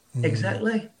page.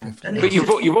 Exactly. But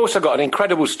you've also got an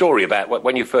incredible story about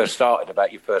when you first started,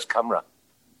 about your first camera.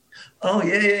 Oh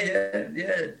yeah.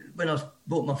 When I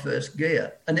bought my first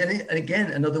gear, and then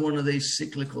again another one of these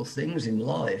cyclical things in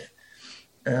life.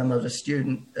 I was a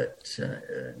student, a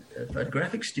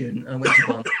photographic student, and I went to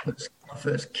buy my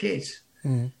first kit,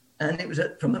 and it was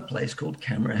from a place called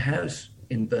Camera House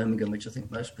in Birmingham, which I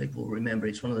think most people will remember.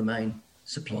 It's one of the main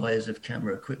suppliers of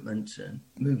camera equipment and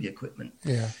movie equipment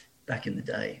back in the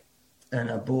day. And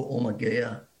I bought all my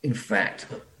gear. In fact,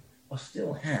 I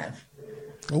still have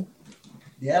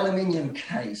the aluminium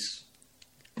case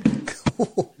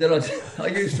that I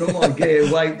used for all my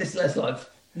gear. Wait, this is like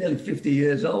nearly 50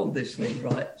 years old, this thing,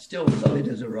 right? Still solid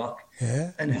as a rock.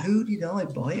 Yeah. And who did I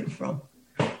buy it from?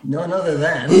 None other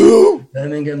than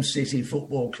Birmingham City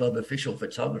Football Club official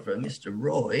photographer, Mr.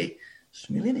 Roy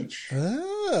Smilinich.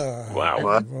 Oh.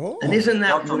 Wow. And isn't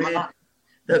that weird?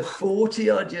 That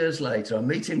 40-odd years later, I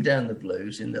meet him down the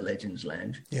Blues in the Legends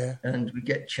Lounge, and we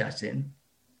get chatting,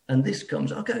 and this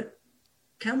comes, I go,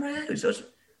 Camera House,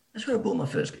 that's where I bought my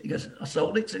first, he goes, I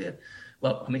sold it to you.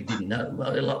 Well, I mean, didn't know,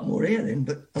 well, a lot more here then,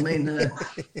 but I mean,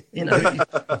 you know,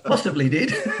 possibly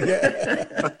did.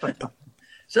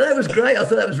 So that was great. I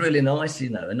thought that was really nice, you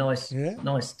know, a nice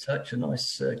touch, a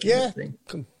nice thing.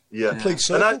 Yeah.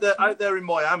 And out there in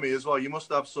Miami as well, you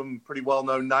must have some pretty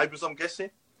well-known neighbours, I'm guessing.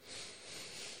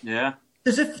 Yeah.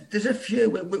 There's a few.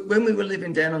 When we were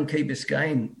living down on Key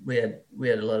Biscayne, we had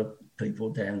a lot of people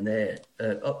down there.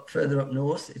 Further up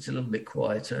north, it's a little bit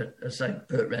quieter. I say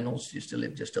Burt Reynolds used to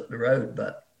live just up the road,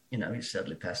 but, you know, he's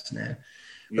sadly passed now.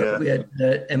 But we had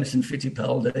Emerson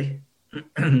Fittipaldi.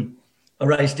 I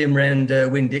raced him round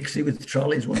Winn-Dixie with the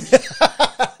trolleys once.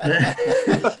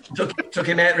 took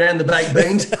him out round the baked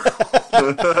beans.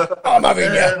 I'm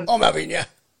having you.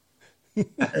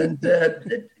 And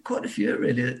quite a few,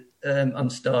 really. On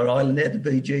Star Island there, the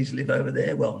Bee Gees live over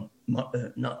there. Well, not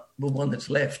the one that's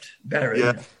left, Barry.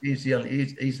 Yeah.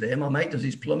 He's there. My mate does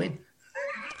his plumbing.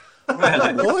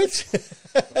 What?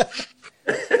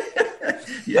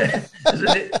 Yeah.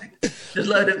 There's a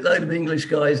load of English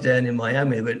guys down in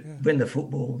Miami, but when the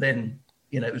football, then,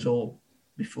 you know, it was all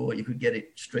before you could get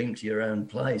it streamed to your own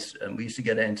place. And we used to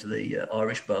go down to the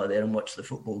Irish bar there and watch the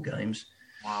football games.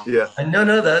 Wow. Yeah. And none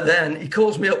other than, he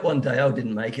calls me up one day. I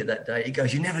didn't make it that day. He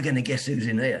goes, "You're never going to guess who's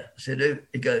in here." I said, "Who?"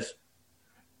 He goes,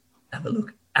 "Have a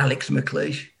look. Alex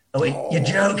McLeish." I went, "You're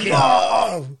joking."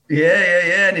 Oh.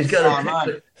 Yeah. And he's got a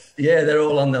picture. Yeah, they're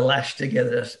all on the lash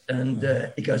together. And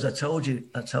he goes, I told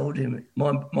him,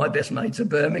 my best mate's a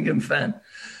Birmingham fan.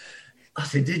 I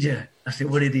said, "Did you?" I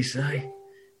said, "What did he say?"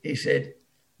 He said,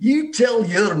 "You tell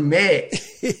your mate,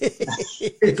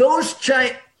 if those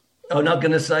I'm not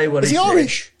going to say what he said. Is he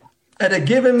Irish? Had have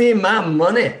given me my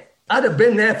money, I'd have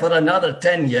been there for another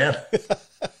 10 years.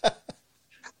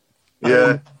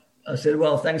 Yeah. I said,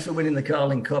 "Well, thanks for winning the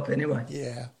Carling Cup anyway."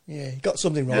 Yeah, you got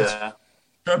something right. Yeah.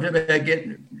 Probably about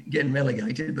getting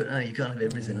relegated, but no, you can't have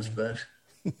everything, I suppose.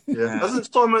 Yeah.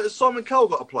 Hasn't Simon Cowell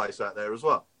got a place out there as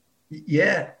well?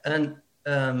 Yeah, and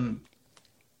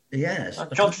yes.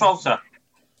 John Travolta.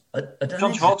 I don't know.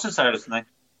 John Travolta's there, isn't he?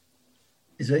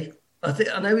 Is he? I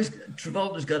know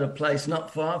Travolta's got a place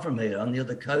not far from here on the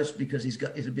other coast because he's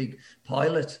a big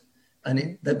pilot,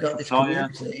 and they've got this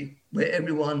community where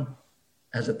everyone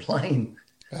has a plane.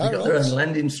 They've got their own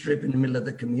landing strip in the middle of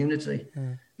the community.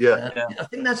 Yeah. I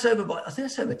think that's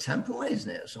over Tampa Way,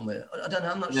 isn't it, or somewhere? I don't know.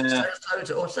 I'm not sure.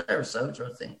 Sarasota,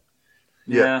 I think.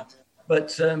 Yeah.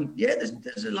 But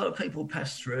there's a lot of people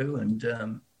pass through, and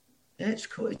it's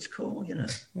cool, you know.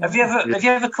 Have you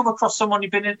ever come across someone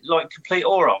you've been in like complete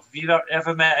awe of? Have you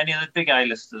ever met any of the big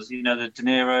A-listers? You know, the De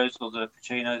Niro's or the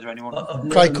Pacinos or anyone?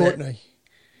 Craig Courtney.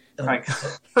 Craig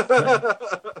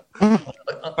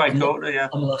Courtney, yeah.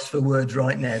 I'm lost for words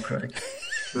right now, Craig.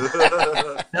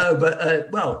 No,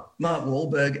 but Mark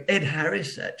Wahlberg, Ed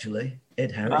Harris, actually.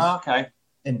 Ed Harris. Oh, okay.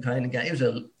 In Pain and Gain. He was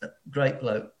a great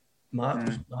bloke. Mark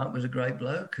was a great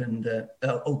bloke. And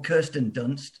Kirsten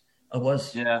Dunst. I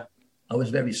was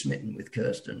very smitten with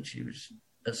Kirsten. She was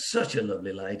such a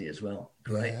lovely lady as well.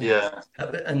 Great. Yeah.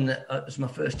 And it was my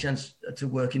first chance to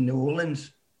work in New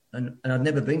Orleans. And I'd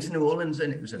never been to New Orleans,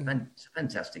 and it was a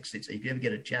fantastic city. If you ever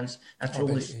get a chance, after all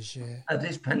this,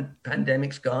 this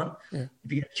pandemic's gone, if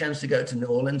you get a chance to go to New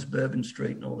Orleans, Bourbon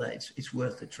Street and all that, it's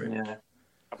worth the trip. Yeah.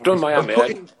 I've done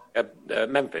Miami,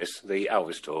 Memphis, the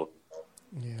Elvis tour.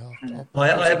 Yeah,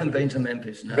 I haven't been to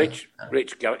Memphis. No. Rich,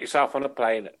 get yourself on a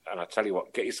plane, and I tell you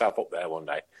what, get yourself up there one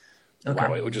day. Okay.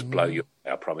 Wow, it will just blow you.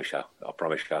 I promise you.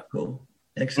 Cool,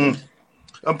 excellent.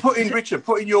 And putting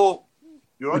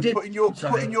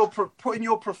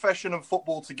your profession and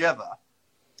football together.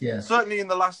 Yeah. Certainly in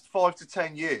the last 5 to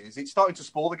 10 years, it's starting to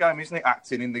spoil the game, isn't it?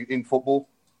 Acting in football.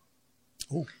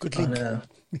 Oh, good link.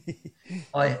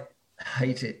 I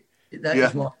hate it. That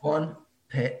is my one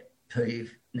pet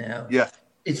peeve now. Yeah.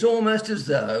 It's almost as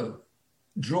though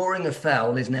drawing a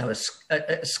foul is now a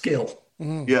skill.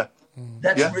 Yeah.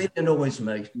 That really annoys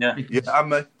me. Yeah. And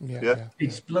me. Yeah.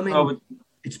 It's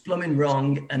blooming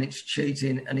wrong, and it's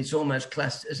cheating, and it's almost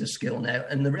classed as a skill now.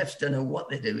 And the refs don't know what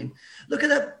they're doing. Look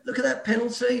at that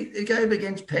penalty they gave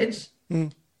against Peds a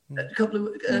couple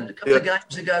of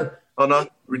games ago. I know,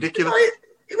 ridiculous.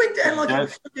 He went down like a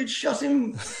fucking shot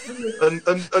him.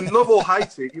 and love or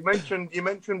hate it. You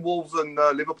mentioned Wolves and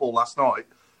Liverpool last night.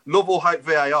 Love or hate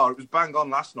VAR. It was bang on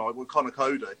last night with Conor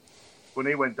Cody when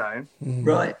he went down.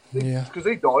 Right. Yeah. Because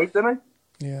he dived, didn't he?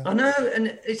 Yeah. I know,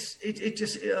 and it's the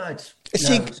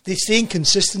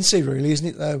inconsistency, really, isn't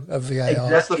it? Though of VAR. Exactly.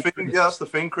 That's the thing. Yeah, that's the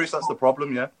thing, Chris. That's the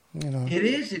problem. Yeah. It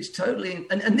is. It's totally.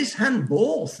 And this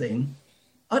handball thing,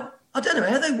 I don't know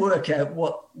how they work out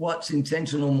what's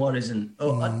intentional and what isn't.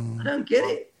 I don't get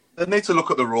it. They need to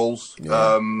look at the rules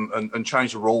and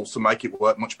change the rules to make it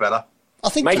work much better. I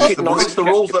think it's the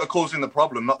rules that are causing the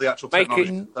problem, not the actual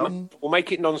technology.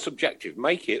 Make it non-subjective.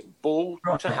 Make it ball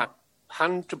to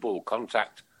hand to ball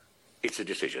contact. It's a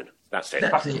decision. That's it.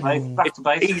 That's it. It's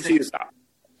easy as that.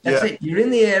 That's it. You're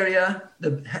in the area.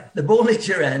 The ball hits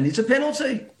your hand. It's a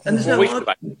penalty. And there's we should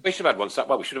have had one.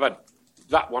 Well, we should have had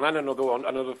that one and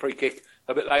another free kick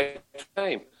a bit later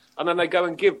game. And then they go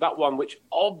and give that one, which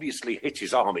obviously hits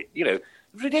his arm.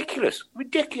 Ridiculous.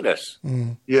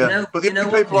 Yeah, but the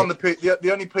only people on the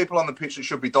pitch that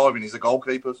should be diving is the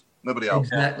goalkeepers. Nobody else.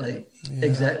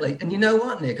 Exactly. And you know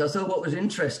what, Nick? I thought what was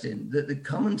interesting that the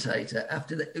commentator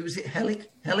after that, it was Helic,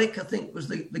 I think, was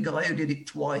the guy who did it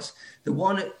twice. The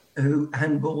one who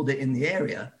handballed it in the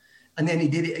area, and then he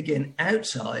did it again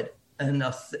outside. And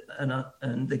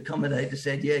the commentator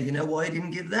said, "Yeah, you know why he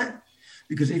didn't give that?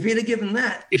 Because if he'd have given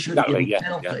that, he should have given a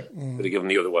penalty. Could have given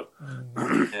the other one.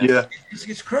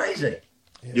 It's crazy.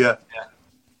 Yeah.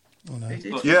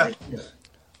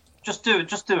 Just do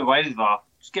away with VAR.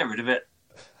 Just get rid of it.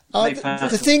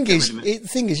 The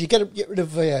thing is, you get rid of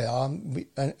VAR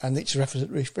and it's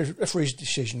referee's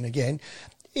decision again.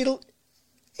 It'll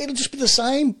just be the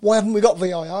same. Why haven't we got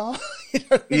VAR? You're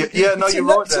right there.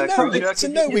 It's a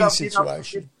no-win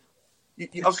situation. I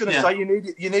was going to say you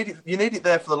need it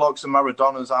there for the likes of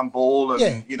Maradona's handball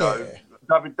and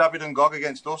David and Gog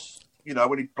against us.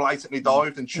 When he blatantly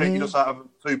dived and cheated us out of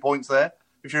 2 points there.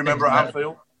 If you remember at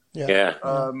Anfield. Yeah.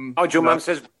 Your man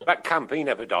says back camp he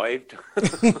never dived. No.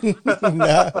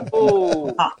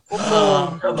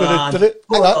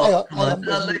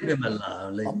 Leave him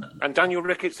alone. And Daniel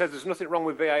Ricketts says there's nothing wrong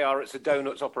with VAR. It's the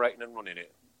donuts operating and running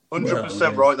it.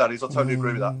 100% right. That is. I totally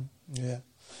agree with that. Yeah.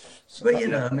 But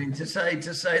to say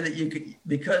that you could,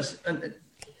 because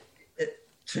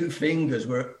two fingers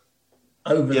were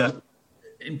over.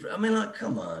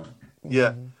 Come on.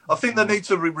 Yeah, I think they need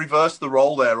to reverse the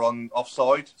role there on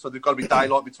offside. So there's got to be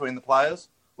daylight between the players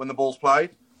when the ball's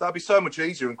played. That'd be so much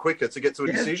easier and quicker to get to a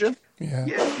decision. Yeah.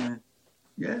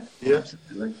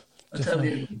 Absolutely. I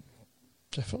totally agree.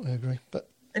 Definitely agree.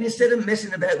 And instead of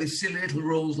messing about with silly little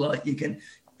rules like you can.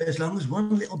 As long as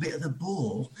one little bit of the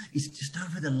ball is just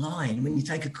over the line when you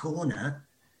take a corner,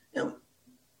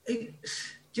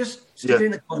 just stick it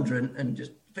in the quadrant and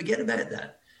just forget about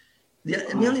that. The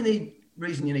only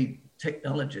reason you need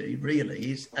technology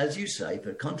really is, as you say,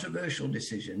 for controversial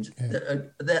decisions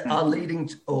that are leading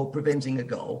to, or preventing a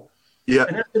goal. Yeah.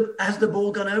 And has the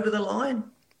ball gone over the line?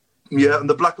 Yeah, and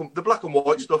the black and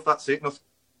white stuff. That's it.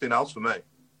 Nothing else for me.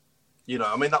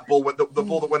 That ball, the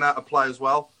ball that went out of play as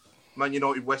well. Man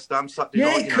United, West Ham, Saturday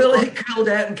night. It curled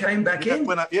out and came back in.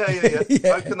 Yeah.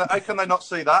 How can they not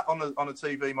see that on a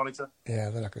TV monitor? Yeah,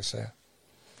 they're not going to see it.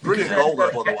 Brilliant goal,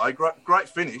 though, by the way. Great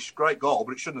finish, great goal,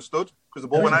 but it shouldn't have stood because the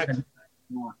ball went out. It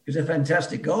was a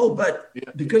fantastic goal, but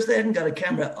because they hadn't got a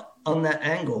camera on that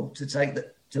angle to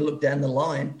look down the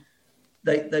line,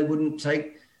 they wouldn't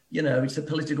take. It's the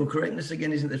political correctness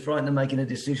again, isn't it? Frightened of making a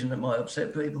decision that might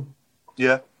upset people.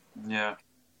 Yeah. Yeah.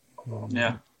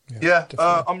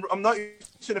 I'm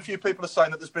noticing a few people are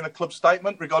saying that there's been a club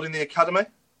statement regarding the academy.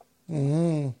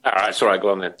 All right, it's all right.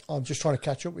 Go on then. I'm just trying to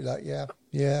catch up with that.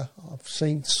 Yeah. I've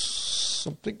seen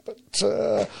something, but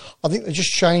I think they're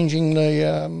just changing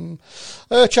the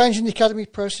academy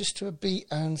process to a B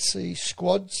and C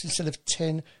squads instead of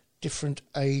 10 different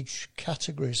age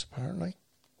categories. Apparently.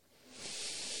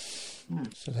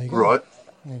 So there you go. Right.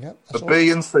 There you go. A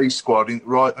B and C squad.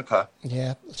 Right. Okay.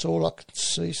 Yeah, that's all I can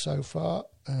see so far.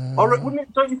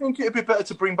 Don't you think it'd be better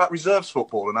to bring back reserves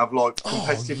football and have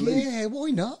competitive leagues? Yeah, why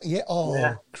not?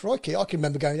 Yeah. Crikey, I can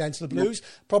remember going down to the Blues.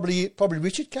 Probably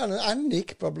Richard can and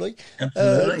Nick probably.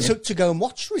 To go and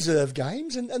watch reserve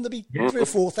games and there'll be 3,000 or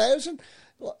 4,000.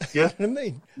 You know what I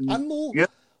mean? And more. Yeah.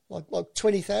 Like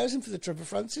 20,000 for the Trevor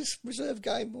Francis reserve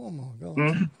game. Oh my God!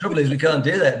 Trouble is we can't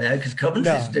do that now because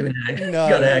Coventry's doing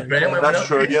our ground. That's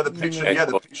true. Yeah, the pitch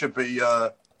should be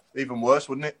even worse,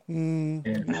 wouldn't it?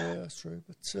 Yeah, that's true.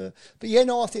 But yeah,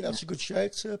 no, I think that's a good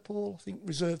shout, Paul. I think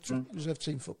reserve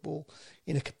team football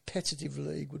in a competitive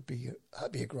league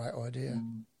that'd be a great idea.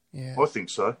 Yeah, I think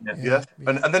so. Yeah.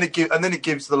 And then it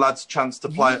gives the lads a chance to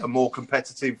play at a more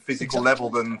competitive physical level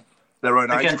than their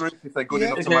own age group if they're good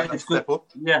enough to make that step up.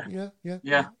 Yeah.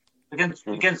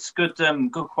 Against good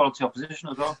quality opposition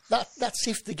as well. That's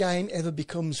if the game ever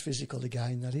becomes physical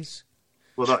again. That is.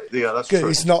 Well, that's true.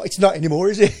 It's not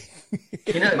anymore, is it?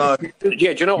 No.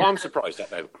 Yeah, do you know what I'm surprised at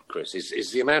though, Chris?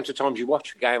 Is the amount of times you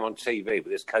watch a game on TV with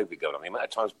this COVID going on, the amount of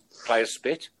times players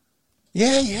spit.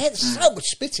 Yeah, there's so much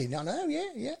spitting. I know.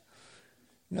 Yeah.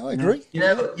 No, I agree. You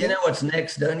know what's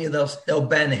next, don't you? They'll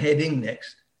ban heading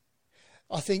next.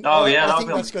 I think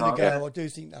that's going to go. I do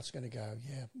think that's going to go.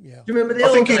 Yeah. Do you remember the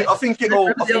old days?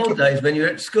 Old days when you were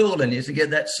at school and you used to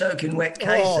get that soaking wet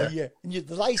case? Oh yeah, and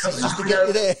the laces used to get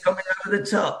you there coming over the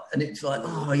top, and it's like,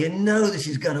 this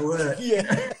is going to work. Yeah.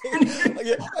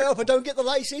 I hope I don't get the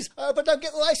laces. Oh, God, I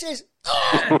got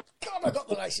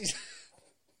the laces.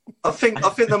 I think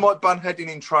they might ban heading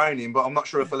in training, but I'm not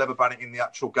sure if they'll ever ban it in the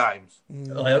actual games.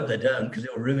 I hope they don't, because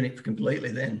it'll ruin it completely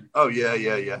then. Oh yeah.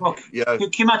 Well, can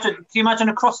you imagine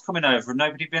a cross coming over and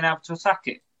nobody being able to attack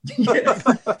it?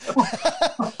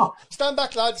 Stand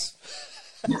back, lads.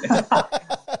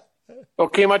 Well,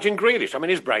 can you imagine Grealish? I mean,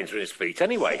 his brains are in his feet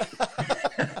anyway.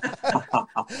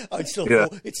 It'd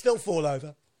still fall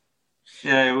over.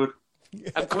 Yeah, it would.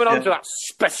 And coming on to that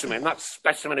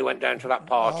specimen who went down to that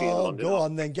party in London. Go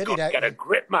on then, get it out. Get a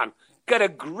grip, man. Get a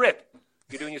grip.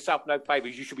 You're doing yourself no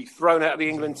favours. You should be thrown out of the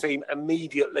England team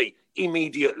immediately,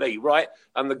 right?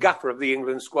 And the gaffer of the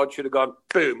England squad should have gone,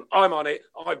 boom, I'm on it.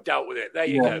 I've dealt with it. There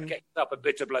you go. Get yourself a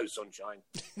bit of blow, sunshine.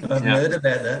 I've heard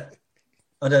about that.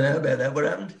 I don't know about that. What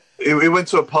happened? He went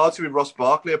to a party with Ross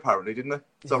Barkley, apparently, didn't he?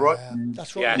 Is that right?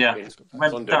 That's right. Yeah.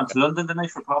 Went down to London, didn't he,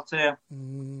 for a party?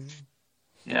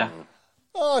 Yeah.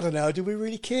 Oh, I don't know. Do we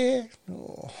really care?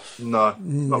 Oh. No,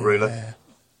 not really.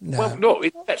 No. Well, no,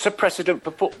 it's a precedent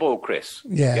for football, Chris.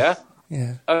 Yeah.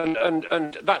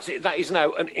 And that's it. That is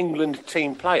now an England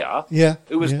team player.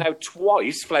 Who has now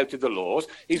twice flouted the laws.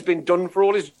 He's been done for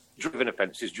all his driven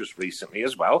offences just recently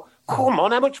as well. Come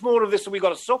on, how much more of this have we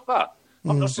got to suffer?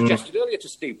 I suggested earlier to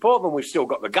Steve Portman, we've still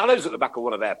got the gallows at the back of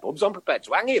one of their pubs. I'm prepared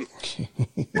to hang him.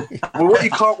 Well,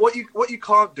 what you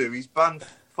can't do is ban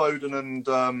Foden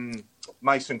and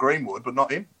Mason Greenwood, but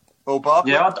not him or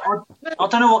Barkley. Yeah, I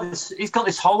don't know what he's got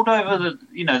this hold over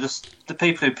the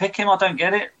people who pick him. I don't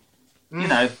get it.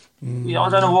 I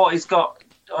don't know what he's got.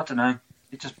 I don't know.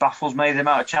 It just baffles me the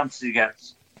amount of chances he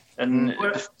gets. And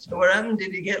so what happened?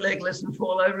 Did he get legless and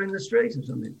fall over in the street or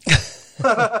something?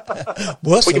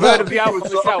 Worse you've heard of the Alf on the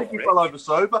Shelf? I think he fell over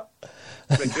sober.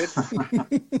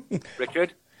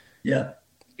 Richard? Yeah.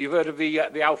 You've heard of the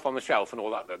Alf on the Shelf and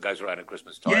all that goes around at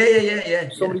Christmas time? Yeah.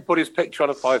 Somebody put his picture on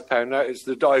a £5 note. It's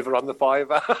the diver on the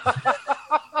fiver.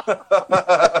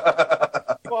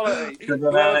 Quality. Come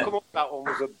on, that one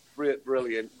was a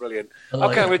brilliant. Okay,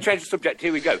 I'm going to change the subject.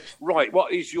 Here we go. Right,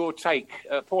 what is your take?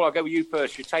 Paul, I'll go with you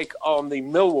first. Your take on the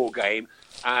Millwall game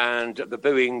and the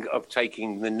booing of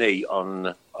taking the knee on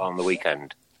the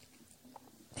weekend.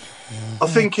 I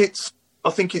think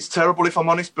it's terrible, if I'm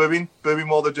honest, booing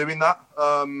while they're doing that.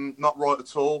 Not right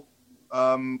at all.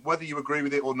 Whether you agree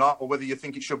with it or not, or whether you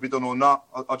think it should be done or not,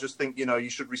 I just think, you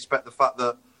should respect the fact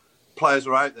that players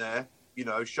are out there,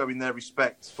 showing their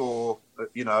respect for,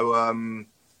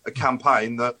 a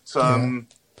campaign that,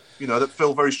 that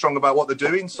feel very strong about what they're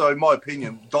doing. So, in my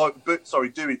opinion,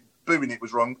 booing it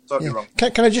was wrong. Totally wrong.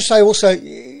 Can I just say also,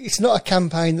 it's not a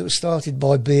campaign that was started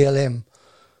by BLM.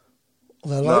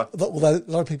 Although a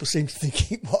lot of people seem to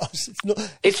think it was. It's not.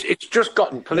 It's just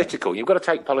gotten political. You've got to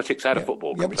take politics out of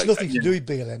football. Yeah, but it's nothing to do with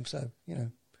BLM. So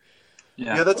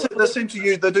Yeah, they seem to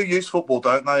use football,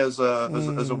 don't they, as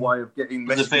a way of getting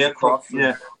messages across.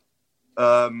 Yeah.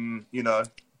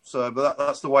 So, but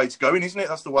that's the way it's going, isn't it?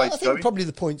 That's the way it's going. Probably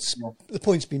the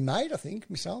point's been made. I think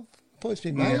myself. Point's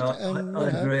been made. I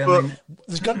agree.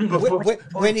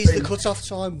 When is the cut-off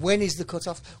time? When is the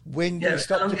cut-off? When do we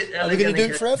stop? Are we going to do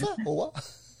it forever or what?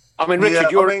 I mean, Richard,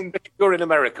 you're in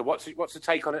America. What's the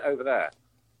take on it over there?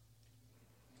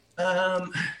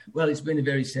 Well, it's been a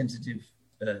very sensitive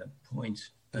point,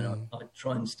 and I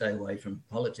try and stay away from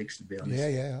politics, to be honest.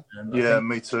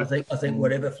 Me too. I think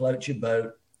whatever floats your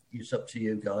boat, it's up to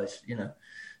you guys.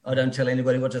 I don't tell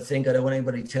anybody what to think. I don't want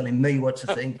anybody telling me what to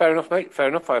think. Fair enough, mate. Fair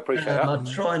enough. I appreciate that. I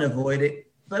try and avoid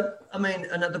it. But, I mean,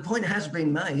 and the point has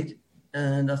been made,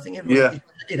 and I think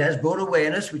it has brought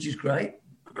awareness, which is great,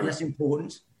 and that's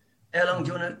important. How long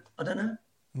do you want to... I don't know.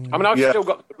 I mean, I've still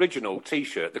got the original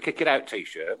T-shirt, the Kick It Out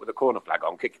T-shirt with a corner flag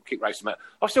on, Kick Race Them Out.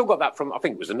 I've still got that from, I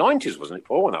think it was the 90s, wasn't it,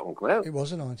 Paul, when that one came out? It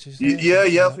was the 90s.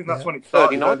 Yeah, I think that's when it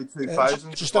started, early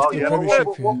 2000s. Just after the Premiership.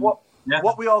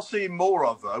 What we are seeing more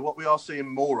of, though,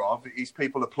 is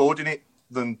people applauding it.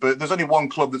 There's only one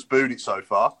club that's booed it so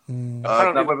far.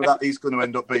 Whether that is going to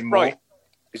end up being more.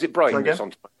 Is it Brighton that's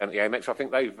on tonight at the Amex? I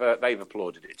think they've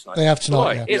applauded it tonight. They have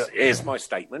tonight. Here's my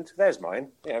statement. There's mine.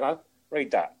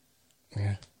 Read that.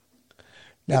 Yeah.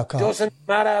 It doesn't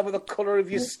matter with the colour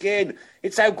of your skin.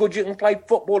 It's how good you can play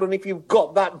football, and if you've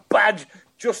got that badge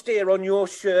just here on your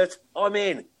shirt, I'm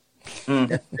in.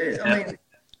 I mean,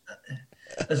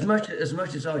 as much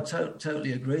as I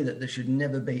totally agree that there should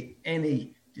never be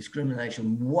any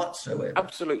discrimination whatsoever.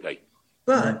 Absolutely.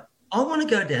 But I want to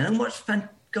go down and watch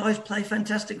guys play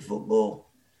fantastic football.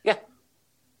 Yeah.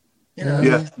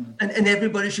 And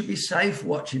everybody should be safe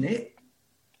watching it.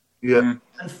 Yeah.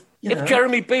 And, if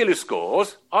Jeremy Beeler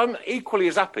scores, I'm equally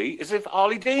as happy as if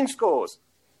Harley Dean scores.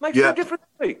 Makes no difference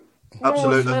to me.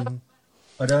 Absolutely.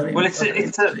 Well,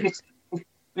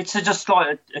 it's just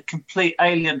like a complete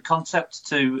alien concept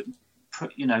to,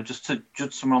 just to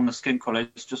judge someone on the skin colour.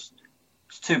 It's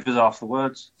too bizarre for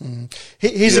words.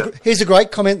 Here's a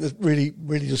great comment that really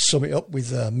does sum it up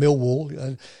with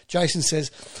Millwall. Jason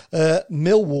says,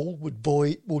 Millwall would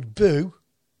boo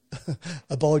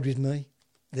Abide With Me.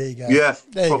 There you go. Yeah,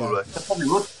 there you probably. Go. Probably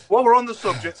would. While we're on the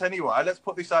subject anyway, let's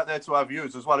put this out there to our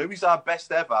viewers as well. Who is our best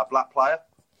ever black player?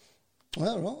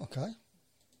 Well, right, okay.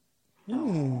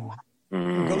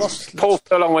 Paul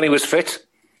Furlong when he was fit.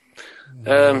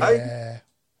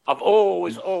 I've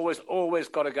always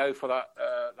got to go for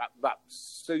that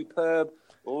superb,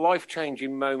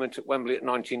 life-changing moment at Wembley at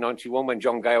 1991 when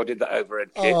John Gale did that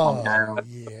overhead kick. For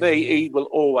me, he will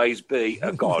always be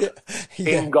a god.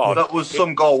 In God. That was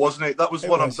some goal, wasn't it? That was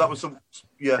one of some.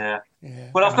 Yeah.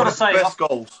 Well, I've got to say, best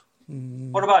goals.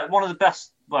 What about one of the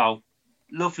best? Well,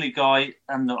 lovely guy,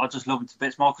 and I just love him to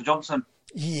bits. Michael Johnson.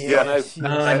 I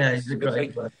know. He's a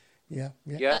great player. Yeah.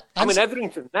 I mean,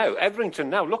 Everington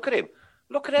now. Look at him.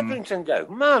 Look at Everington go.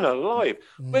 Man alive.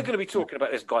 We're going to be talking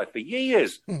about this guy for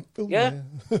years. Yeah?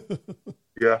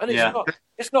 And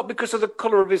it's not because of the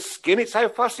colour of his skin, it's how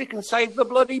fast he can save the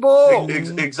bloody ball.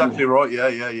 Exactly right,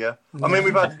 yeah. I mean,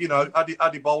 we've had,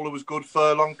 Addy Bowler was good,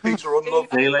 Furlong, Peter Unlove.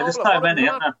 There's so many,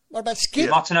 aren't there? What about Skip?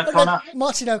 Martin O'Connor.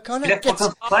 Martin O'Connor.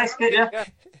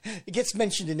 He gets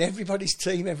mentioned in everybody's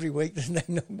team every week, doesn't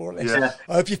he? No, more or less. Yeah.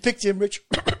 I hope you've picked him, Rich.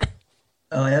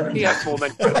 I haven't. He has more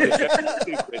mentions.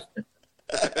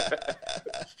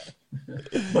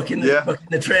 Bucking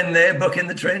the trend there, bucking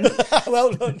the trend.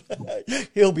 Well done.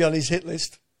 He'll be on his hit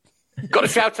list. Got a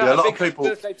shout out a lot of people.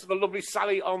 Birthday to the lovely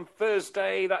Sally on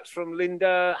Thursday. That's from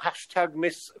Linda.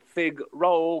 Miss Fig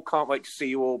Roll. Can't wait to see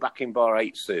you all back in Bar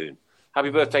 8 soon. Happy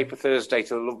birthday for Thursday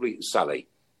to the lovely Sally.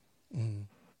 Good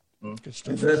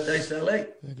stuff. Happy birthday, Sally.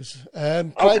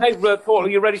 Okay, Paul, are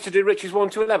you ready to do Rich's 1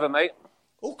 to 11, mate?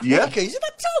 Oh, crikey, is it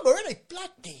that time already?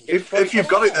 Bloody. If you've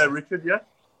got it there, Richard, yeah?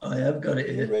 I have got it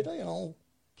here. Ready?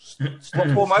 What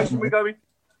formation are we going?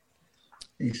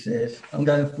 He says, I'm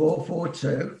going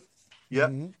 4-4-2. Yeah.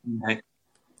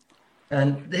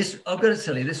 And this, I've got to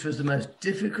tell you, this was the most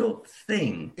difficult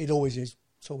thing. It always is.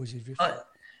 It's always is.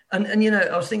 And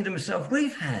I was thinking to myself,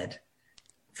 we've had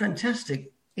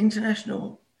fantastic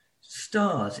international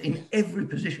stars in every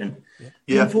position.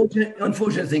 Yeah. The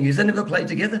unfortunate thing is they never played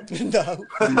together. No.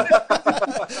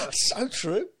 So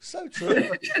true.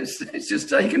 It's just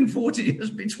taken 40 years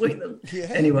between them. Yeah.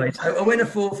 Anyway, so I went a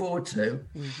 4-4-2.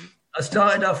 I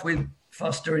started off with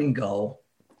Foster in goal.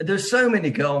 There's so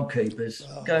many goalkeepers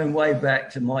going way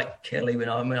back to Mike Kelly when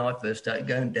I first started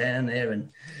going down there,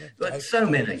 but so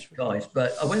many guys.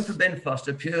 But I went for Ben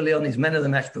Foster purely on his man of the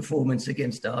match performance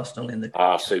against Arsenal in the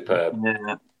superb.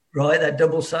 Yeah. Right, that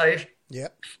double save.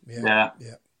 Yep. Yeah.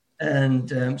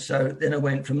 And so then I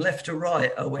went from left to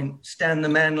right. I went Stan the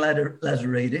Man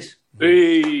Lazaridis.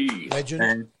 Hey.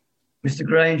 Legend. Mr.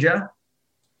 Granger.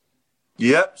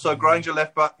 Yep. So Granger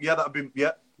left back. Yeah, that'd be.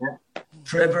 Yeah.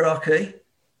 Trevor Hockey.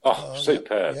 Oh,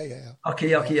 superb. Yeah.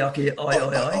 Hockey,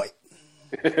 aye.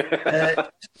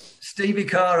 Stevie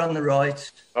Carr on the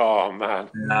right. Oh, man.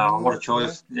 No, what a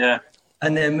choice. Yeah.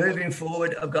 And then moving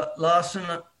forward, I've got Larson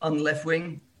on the left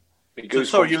wing. So,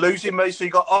 sorry, you're losing me. So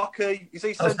you got Hockey. Is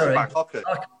he centre back? Hockey.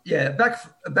 Yeah,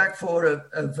 back four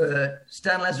of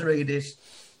Stan Lazaridis,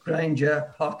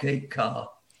 Granger, Hockey,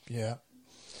 Carr. Yeah.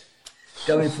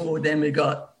 Going forward, then we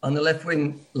got on the left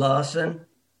wing Larson.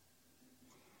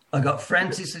 I got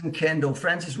Francis and Kendall.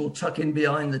 Francis will tuck in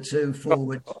behind the two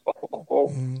forward.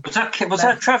 Was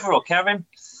that Trevor or Kevin?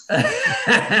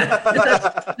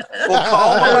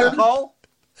 Carl?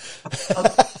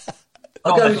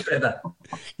 I'll go with Trevor.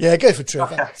 Yeah, go for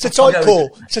Trevor. It's a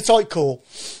tight call.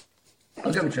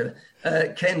 I'll go with Trevor.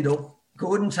 Kendall,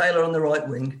 Gordon Taylor on the right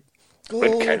wing.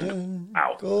 Gordon,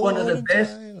 one of the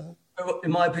best,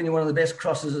 in my opinion, one of the best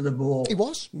crosses of the ball. He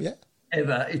was, yeah.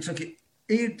 Ever.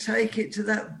 He'd take it to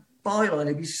that byline.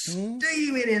 He'd be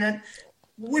steaming in and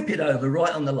whip it over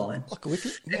right on the line. Like a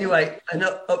wicket. Anyway, and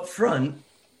up front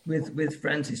with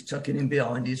Francis tucking in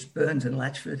behind is Burns and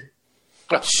Latchford.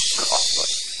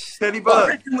 Kenny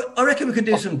Burns. I reckon we could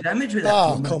do some damage with that.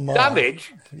 Oh, come on.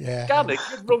 Damage? Yeah. Damage?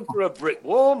 You'd run through a brick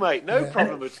wall, mate. No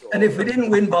problem at all. And if we didn't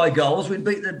win by goals, we'd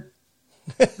beat them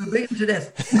to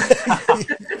death.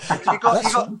 You got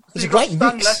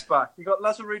Stan mix. left back. You got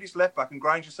Lazaridis left back and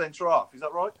Granger centre half. Is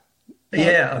that right?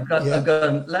 Yeah, I've got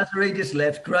Lazaridis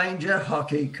left, Granger,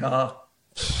 Hockey, Carr.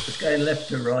 It's going left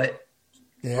to right.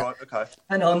 Yeah. Right, okay.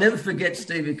 And I'll never forget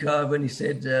Stevie Carr when he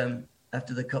said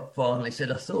after the cup final, he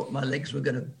said, I thought my legs were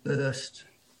going to burst.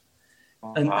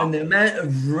 And the amount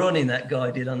of running that guy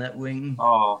did on that wing.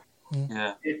 Oh,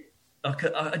 yeah.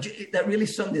 That really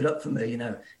summed it up for me, you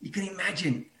know. You can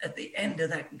imagine at the end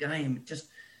of that game, just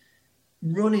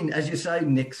running, as you say,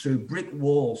 Nick, through brick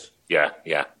walls. Yeah.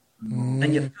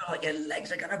 And you feel like your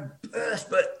legs are going to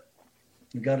burst, but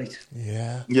you got it.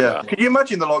 Yeah. Yeah. Can you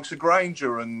imagine the likes of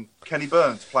Granger and Kenny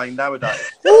Burns playing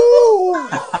nowadays? Ooh!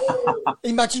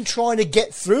 Imagine trying to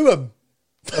get through them.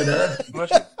 I know.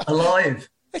 Alive.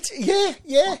 Yeah.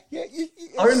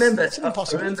 I remember. It's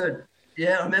impossible.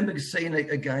 I remember seeing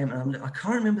a game. I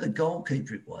can't remember the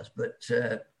goalkeeper it was, but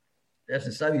as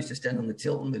I say, I used to stand on the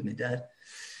Tilton with my dad,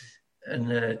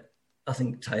 and I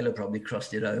think Taylor probably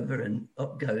crossed it over, and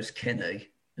up goes Kenny,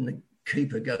 and the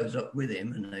keeper goes up with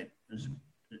him, and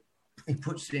he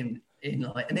puts him in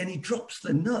and then he drops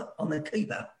the nut on the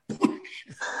keeper,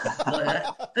 like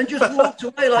that, and just walked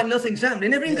away like nothing's happened. He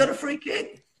never even got a free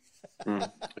kick.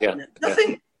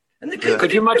 Nothing. And the keeper,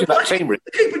 could you imagine that team? The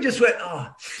keeper just went,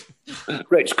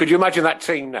 Rich, could you imagine that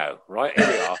team now? Right, here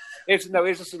we are. Here's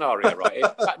a scenario, right?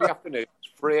 It's Saturday afternoon,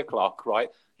 it's 3:00, right?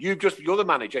 You're the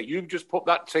manager. You've just put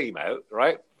that team out,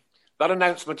 right? That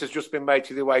announcement has just been made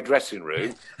to the away dressing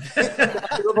room.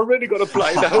 We've really got to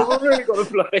play now. We've really got to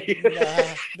play.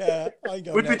 Nah, I ain't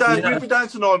going. We'd be down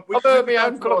tonight. I've hurt my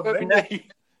ankle, I've hurt my knee.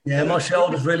 Yeah, my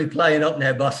shoulder's really playing up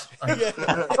now, boss.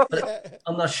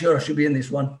 I'm not sure I should be in this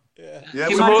one.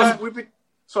 Yeah, we'd be.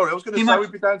 Sorry, I was going to say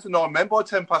we'd be down to 9 men by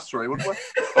 3:10, wouldn't we?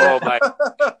 Oh, mate.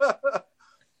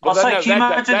 But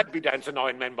they'd be down to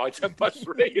 9 men by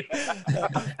 3:10.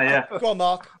 Yeah. Go on,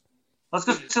 Mark. I was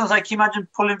going to say, can you imagine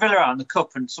pulling Villa out in the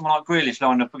cup and someone like Grealish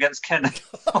lined up against Kenny?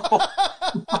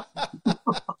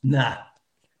 Nah.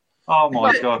 Oh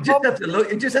my God!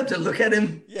 You just have to look at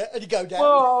him. Yeah, and you go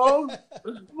down.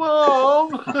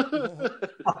 Mom.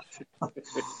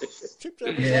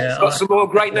 Yeah, got some more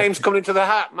great names coming into the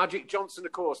hat. Magic Johnson,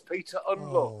 of course. Peter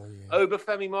Unlock.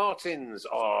 Obafemi Martins.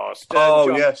 Stern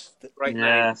Johnson. Yes. Great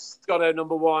name. Got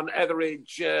number 1.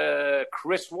 Etheridge.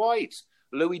 Chris White.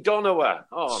 Louis Donowa.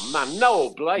 Oh, man.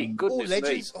 Noel Blake. Goodness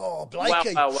me. Oh,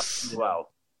 Blakey.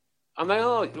 Well. And they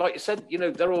are, like you said,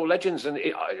 they're all legends. And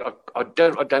I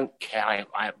don't care. I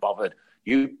ain't bothered.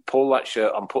 You pull that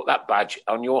shirt and put that badge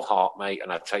on your heart, mate.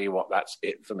 And I tell you what, that's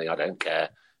it for me. I don't care.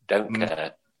 Don't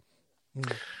care.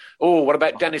 Oh, what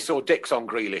about Dennis or Dix on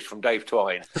Grealish from Dave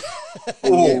Twine?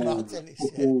 Yeah, Mark Dennis.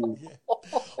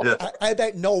 Yeah. How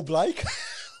about Noel Blake?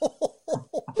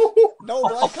 Noel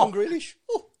Blake on Grealish.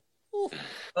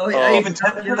 Even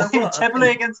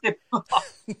Tebley against him.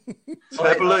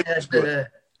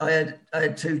 I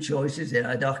had two choices there.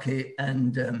 I had Hockey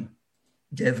and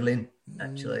Devlin.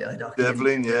 Actually, I had Hockey.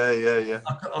 Devlin, yeah.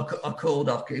 I called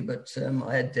Hockey, but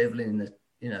I had Devlin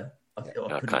in the.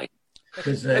 Okay.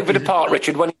 Over the part,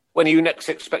 Richard. When are you next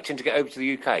expecting to get over to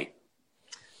the UK?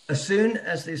 As soon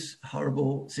as this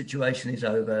horrible situation is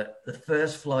over, the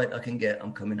first flight I can get,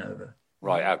 I'm coming over.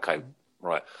 Right. Okay.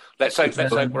 Right. Let's hope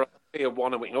we're here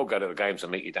one and we can all go to the games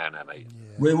and meet you down there, mate.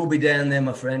 Yeah. We will be down there,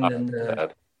 my friend, and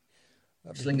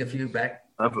sling a few back.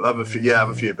 Have a few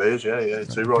beers. Yeah.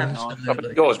 Too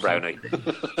right. Yours, Brownie.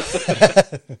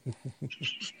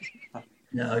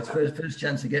 No, it's first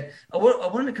chance to get. I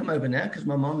wanted to come over now because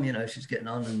my mum, she's getting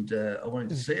on, and I wanted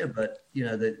to see her. But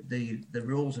the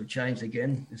rules have changed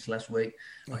again this last week.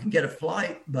 I can get a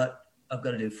flight, but I've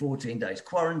got to do 14 days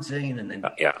quarantine, and then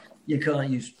you can't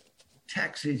use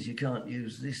taxis. You can't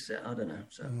use this. I don't know.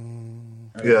 So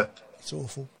it's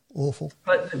awful.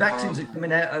 But the vaccines are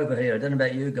coming out over here. I don't know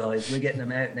about you guys. We're getting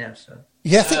them out now. So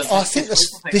I think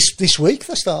this week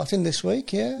they're starting this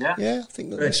week. Yeah. I think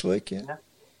that this week. Yeah.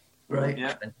 Right,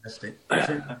 fantastic.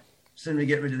 Sooner we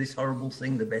get rid of this horrible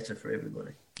thing, the better for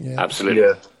everybody. Yeah.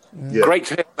 Absolutely. Yeah. Great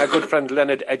to hear our good friend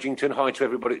Leonard Edgington. Hi to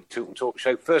everybody at Toot and Talk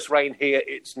Show. First rain here,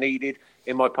 it's needed.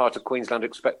 In my part of Queensland,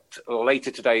 expect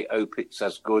later today, hope it's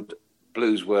as good.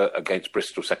 Blues were against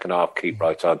Bristol second half. Keep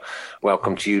right on.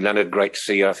 Welcome to you, Leonard. Great to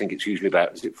see you. I think it's usually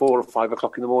about, is it 4 or 5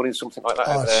 o'clock in the morning, something like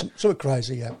that? Something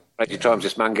crazy, yeah. Many times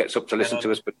this man gets up to listen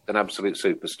to us, but an absolute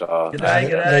superstar.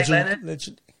 G'day, Leonard.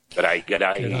 G'day. How you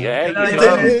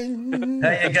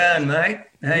going, mate?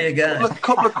 How you going? A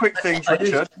couple of quick things,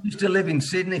 Richard. I used to live in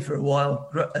Sydney for a while,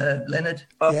 Leonard.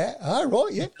 Yeah,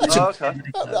 right, yeah.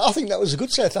 I think that was a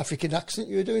good South African accent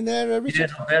you were doing there, Richard.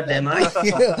 Yeah, not bad there, mate.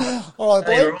 All right,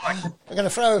 boy. I'm going to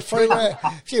throw a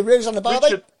few ribs on the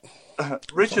barbie.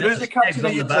 Richard, who's the captain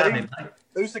of your team?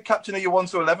 Who's the captain of your 1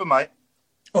 to 11, mate?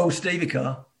 Oh, Stevie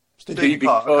Carr. Stevie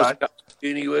Carr, okay.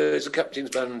 He wears the captain's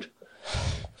band.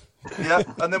 Yeah,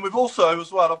 and then we've also,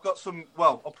 as well, I've got some,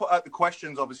 I'll put out the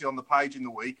questions, obviously, on the page in the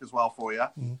week as well for you.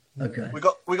 Okay. We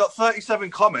got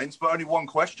 37 comments, but only one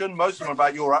question. Most of them are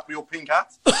about your pink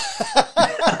hat.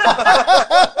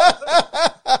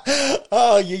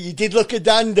 Oh, you did look a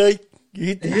dandy.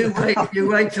 You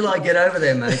wait till I get over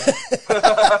there, mate.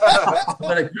 I'm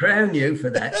going to crown you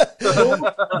for that.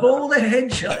 Of all the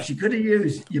headshots you could have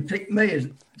used, you picked me as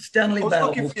Stanley Bell. I was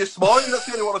looking for you smiling. That's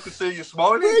the only one I could see you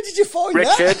smiling. Where did you find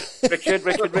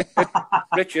that?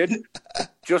 Richard,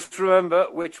 just remember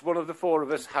which one of the 4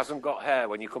 of us hasn't got hair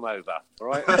when you come over, all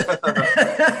right?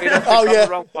 The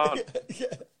wrong one.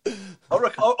 I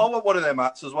want one of them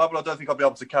hats as well, but I don't think I'll be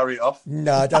able to carry it off.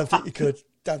 No, I don't think you could.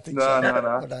 Don't think so.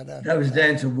 No. That was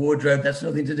down to wardrobe. That's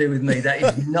nothing to do with me. That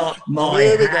is not my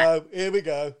hat. Here we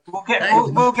go. We'll get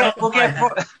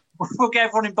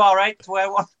everyone in bar 8 to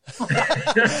wear one.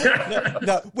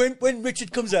 No, when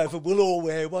Richard comes over, we'll all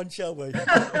wear one, shall we?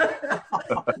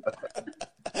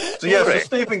 So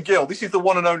Stephen Gill, this is the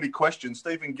one and only question.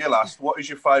 Stephen Gill asked, what is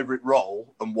your favourite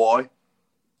role and why?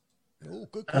 Oh,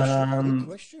 good question. Good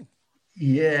question.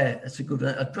 Yeah, that's a good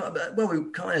one. Well, we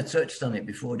kind of touched on it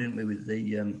before, didn't we, with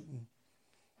the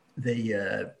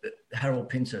Harold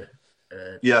Pinter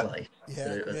play.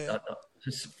 Yeah.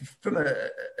 From an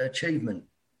achievement,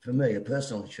 for me, a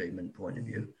personal achievement point of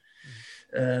view.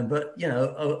 But,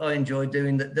 I enjoy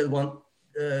doing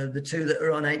the 2 that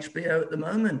are on HBO at the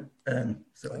moment.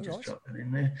 So I just dropped it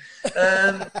in there.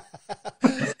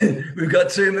 We've got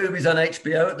 2 movies on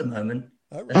HBO at the moment.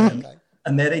 Oh, right. Okay.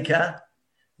 America.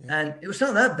 And it was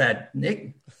not that bad,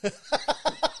 Nick.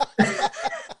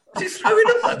 Just throw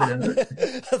it up a bit.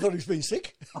 I thought he's been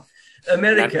sick.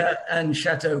 America and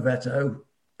Chateau Watteau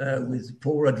with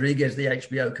Paul Rodriguez, the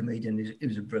HBO comedian. He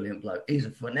was a brilliant bloke. He's a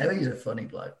funny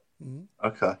bloke.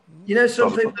 Okay.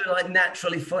 Some people are like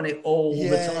naturally funny all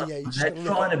the time. They're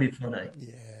trying to be funny.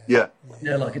 Yeah.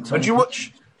 Like a and do you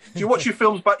watch your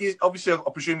films back? Obviously, I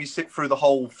presume you sit through the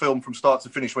whole film from start to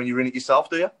finish when you're in it yourself,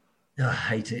 do you? I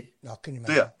hate it. No, can you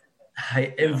imagine? Do you? I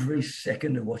hate every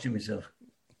second of watching myself.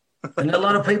 And a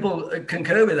lot of people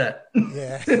concur with that.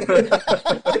 Yeah.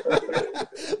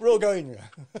 We're all going.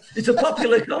 It's a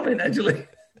popular comment, actually.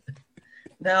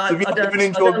 Now, Not even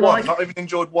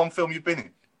enjoyed one film you've been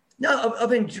in? No,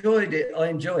 I've enjoyed it. I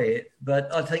enjoy it,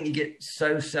 but I think you get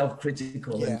so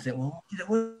self-critical and think, well,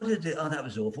 what did I do? Oh, that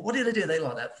was awful. What did I do they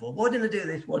like that for? Why didn't I do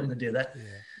this? Why didn't I do that?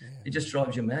 It just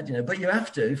drives you mad, But you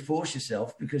have to force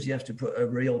yourself because you have to put a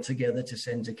reel together to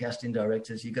send to casting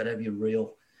directors. You've got to have your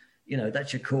reel.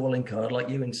 That's your calling card, like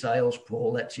you in sales,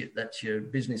 Paul. That's your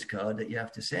business card that you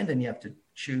have to send, and you have to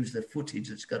choose the footage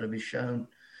that's got to be shown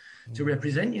to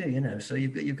represent you. So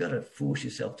you've got to force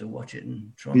yourself to watch it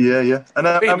and try. Yeah.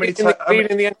 And being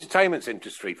in the entertainment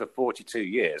industry for 42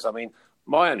 years, I mean,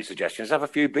 my only suggestion is have a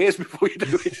few beers before you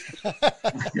do it.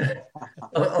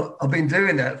 I've been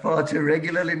doing that far too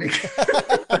regularly, Nick.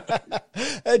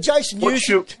 Jason Hughes.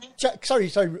 Sorry,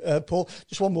 Paul.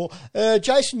 Just one more.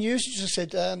 Jason Hughes just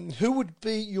said, "Who would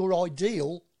be your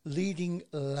ideal leading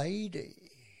lady?"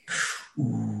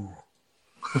 Ooh.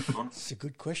 That's a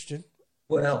good question.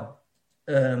 Well,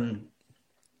 any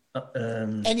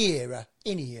era,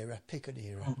 pick an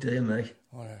era. Oh dear me.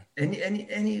 Any. I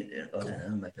don't know.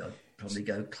 Maybe I'd probably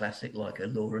go classic like a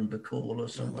Lauren Bacall or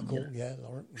something. Lauren. Yeah.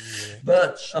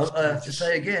 But I have to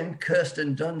say again,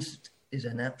 Kirsten Dunst is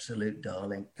an absolute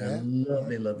darling, a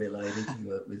lovely, lovely lady to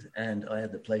work with, and I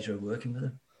had the pleasure of working with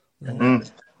her,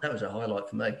 and that was a highlight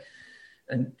for me.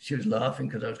 And she was laughing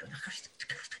because I was going,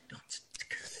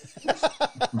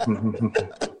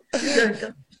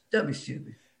 don't be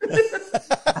stupid.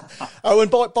 Oh,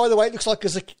 and by the way, it looks like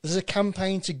there's a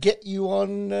campaign to get you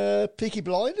on Peaky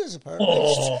Blinders. Apparently,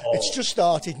 it's just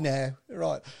started now.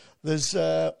 Right, there's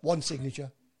one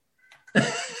signature.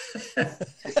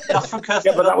 That's from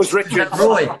Kirsten. Yeah, but that was Richard.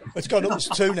 Roy. It's gone up to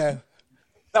 2 now.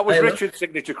 That was Richard's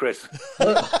signature, Chris.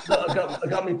 Look, I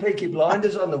got my Peaky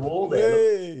Blinders on the wall there.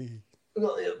 Hey. I've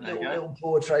got the little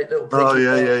portrait, little picture. Oh,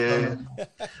 yeah.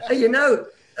 Hey,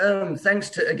 thanks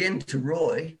to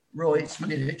Roy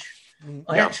Smidich,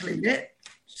 I actually met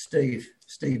Steve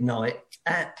Knight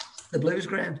at the Blues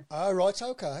Ground. Oh, right,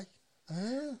 okay.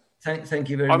 Thank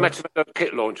you very much. I met him at the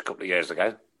kit launch a couple of years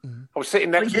ago. I was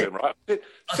sitting next to him, right? I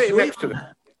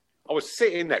was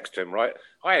sitting next to him, right?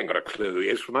 I ain't got a clue who he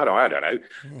is from Adam, I don't know.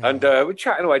 And we're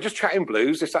chatting away, just chatting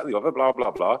blues, this, that, and the other, blah,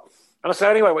 blah, blah. And I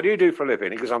said, anyway, what do you do for a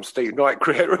living? He goes, I'm Steve Knight,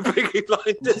 creator of Peaky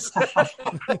Blinders. I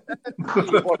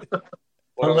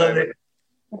love it.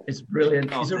 It's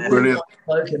brilliant. He's a really nice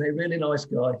bloke and a really nice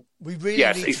guy. We really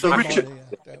need to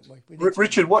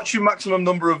Richard, what's your maximum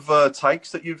number of takes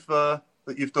that you've done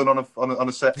on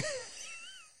a set?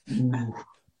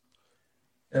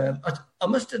 I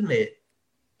must admit,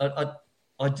 I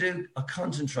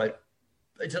concentrate.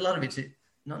 It's a lot of it's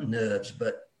not nerves,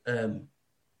 but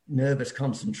nervous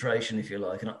concentration, if you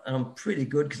like. And I'm pretty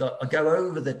good because I go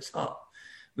over the top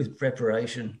with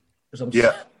preparation because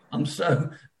I'm so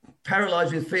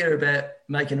paralyzed with fear about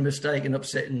making a mistake and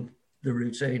upsetting the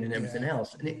routine and everything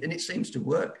else. And it seems to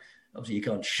work. Obviously, you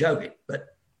can't show it,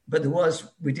 but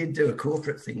we did do a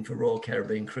corporate thing for Royal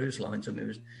Caribbean Cruise Lines. I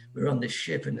mean, we were on this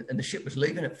ship and the ship was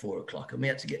leaving at 4:00 and we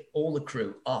had to get all the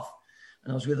crew off.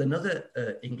 And I was with another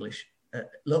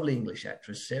lovely English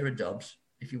actress, Sarah Dobbs,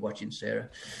 if you're watching, Sarah.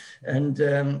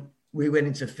 And we went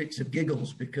into fits of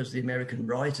giggles because the American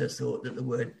writer thought that the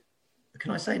word,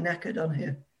 can I say knackered on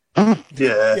here?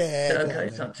 Yeah. Okay,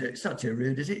 it's not too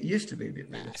rude, is it? It used to be a bit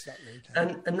rude.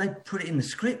 And they put it in the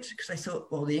script because they thought,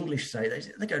 well, the English say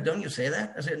that. They go, don't you say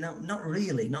that? I said, no, not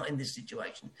really, not in this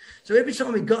situation. So every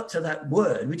time we got to that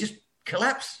word, we just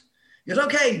collapse. He goes,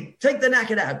 okay, take the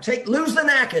knackered out. Lose the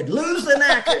knackered.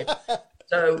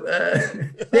 So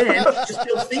then you're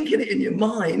still thinking it in your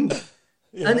mind.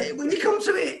 Yeah. And when you come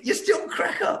to it, you still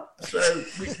crack up. So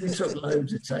we took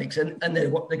loads of takes. And they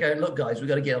go, look, guys, we've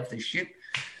got to get off this ship.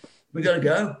 We got to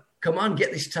go. Come on,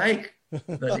 get this take.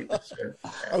 But it was,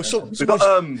 we've got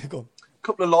a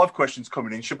couple of live questions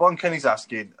coming in. Siobhan Kenny's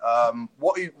asking,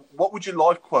 what would your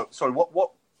live quote? Sorry,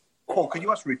 what Paul? Can you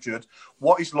ask Richard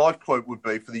what his live quote would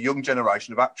be for the young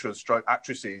generation of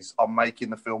actresses are making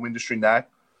the film industry now?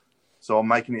 So I'm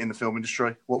making it in the film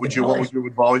industry. What would you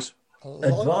advise?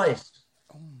 Advice.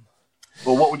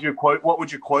 Well, what would your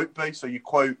quote be? So you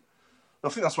quote. I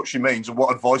think that's what she means. And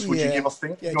what advice would you give? I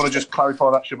think you want to just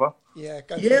clarify that, Siobhan.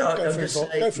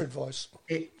 Go for advice.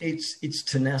 It's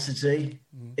tenacity,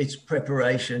 it's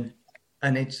preparation,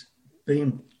 and it's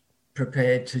being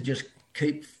prepared to just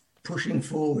keep pushing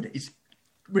forward.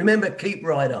 Remember, keep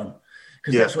right on,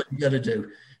 because that's what you got to do.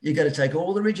 You got to take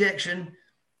all the rejection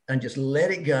and just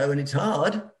let it go. And it's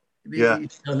hard. You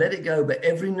let it go, but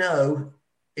every no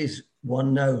is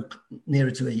one no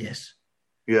nearer to a yes.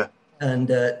 Yeah. And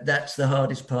that's the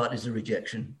hardest part, is the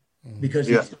rejection, because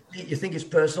you think it's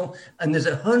personal, and there's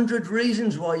 100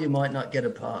 reasons why you might not get a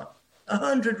part.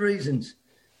 100 reasons,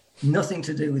 nothing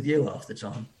to do with you half the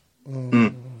time.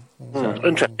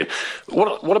 Interesting.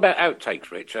 What about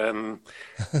outtakes, Rich?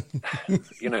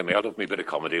 You know me, I love me a bit of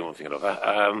comedy and one thing or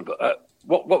another. But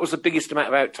what was the biggest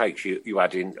amount of outtakes you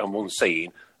had in one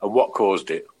scene, and what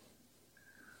caused it?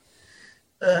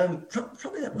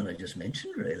 Probably that one I just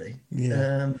mentioned, really.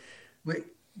 Yeah.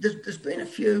 There's been a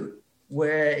few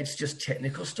where it's just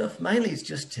technical stuff. Mainly it's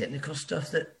just technical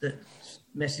stuff that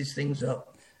messes things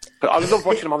up. But I love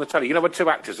watching them on the telly. You know, when two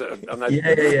actors...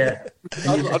 Yeah.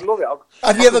 I'd love it.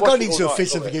 Have you ever gone into a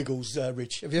fit of giggles,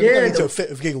 Rich? Have you ever gone into a fit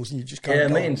of giggles and you just can't... Yeah,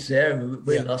 me and Sarah,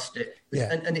 we lost it.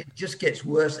 Yeah. And it just gets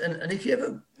worse. And if you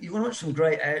want to watch some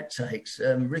great outtakes,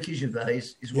 Ricky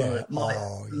Gervais is one of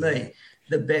for me,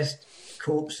 the best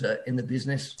corpser in the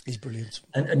business. He's brilliant.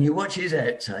 And you watch his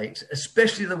outtakes,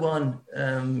 especially the one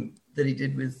that he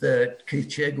did with Keith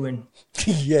Chegwin.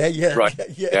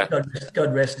 Yeah.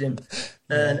 God rest him.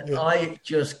 And I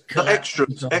just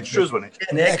extras, wasn't it?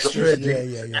 An extra,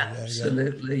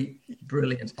 absolutely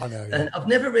brilliant. I know. And I've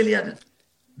never really had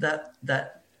that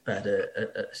bad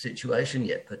a situation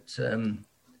yet, but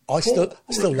I still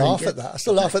laugh at that. I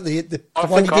still laugh at the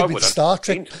one he did with Star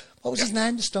Trek. What was his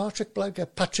name? The Star Trek bloke,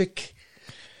 Patrick.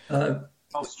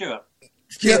 Stuart.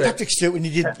 Yeah, Patrick Stewart, when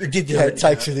he did the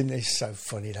outtakes with him. It's so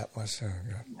funny, that was.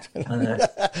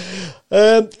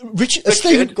 Rich,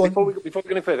 Stephen, go on. Before we go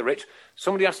any further, Rich,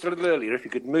 somebody asked a little earlier if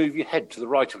you could move your head to the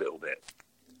right a little bit.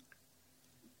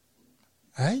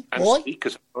 Hey, and why?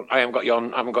 Because I haven't got you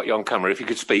on camera. If you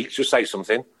could speak, just say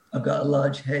something. I've got a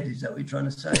large head. Is that what you're trying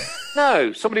to say?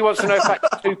 No, somebody wants to know if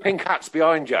that's two pink hats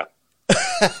behind you.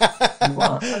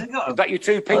 What? Is that your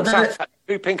two pink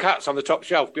hats on the top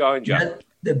shelf behind you? Yeah,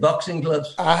 they're boxing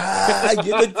gloves.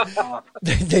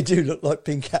 They do look like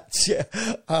pink hats, yeah.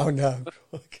 Oh, no.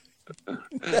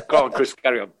 Go on, Chris,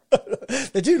 carry on.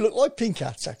 They do look like pink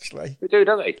hats, actually. They do,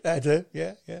 don't they? They do,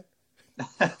 yeah.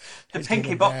 The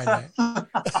pinky boxer.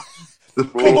 The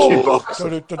pinky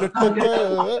boxer.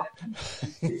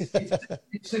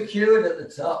 It's secured at the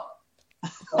top.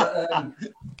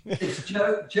 It's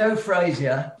Joe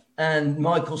Frazier and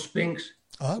Michael Spinks.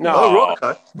 Oh, no,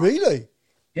 okay. Really?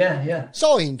 Yeah.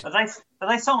 Signed? Are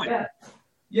they signed?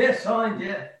 Yeah, signed,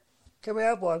 yeah. Can we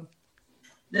have one?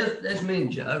 There's me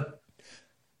and Joe.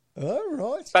 All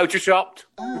right. Photoshopped.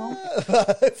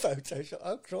 Photoshop.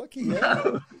 Oh, crikey, yeah.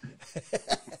 No.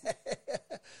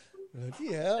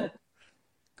 Bloody hell.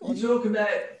 You talk about...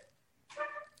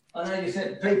 I know you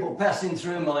said people passing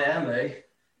through Miami.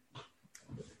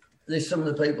 There's some of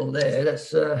the people there.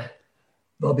 That's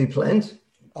Bobby Plant.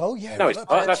 Oh, yeah. No, it's not.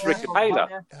 That's Richard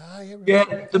Haylor.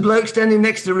 Yeah, the bloke standing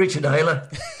next to Richard Haylor.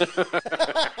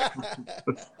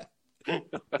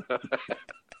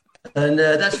 And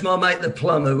that's my mate, the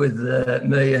plumber, with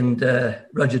me and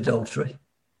Roger Daltrey.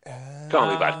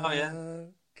 Can't be bad. Oh, yeah.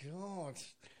 God.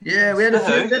 Yeah, we had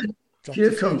a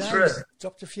few come through.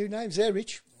 Dropped a few names there,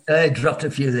 Rich. Dropped a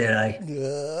few there, eh?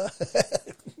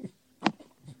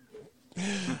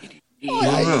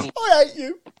 I hate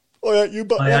you. I hate you,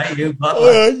 Butler. I hate you,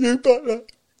 Butler.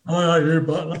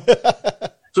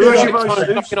 So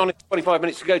knocking on 25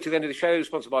 minutes to go to the end of the show,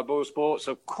 sponsored by Boyle Sports.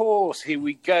 Of course, here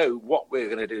we go. What we're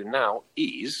going to do now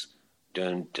is...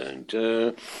 Dun, dun,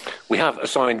 dun. We have a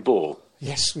signed ball.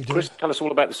 Yes, we do. Chris, tell us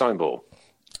all about the signed ball.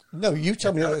 No, you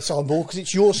tell me about the signed ball, because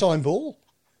it's your signed ball.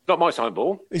 Not my signed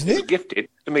ball. Isn't it? It's gifted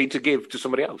to me to give to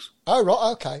somebody else. Oh,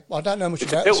 right, okay. Well, I don't know much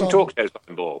It's about a it. Hilton Talk Show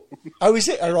signed ball. Oh, is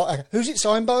it? Oh, right. Okay. Who's it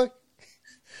signed by?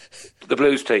 The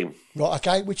Blues team. Right,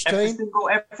 okay. Which team?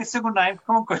 Every single name.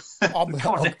 Come on, Chris. I'll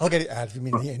get it out of him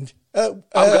in the end. I'm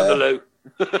going to Lou.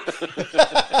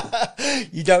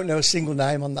 You don't know a single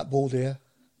name on that ball, do you?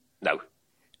 No.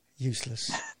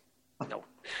 Useless. No.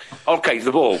 Okay,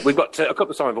 the ball. We've got a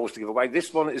couple of signed balls to give away.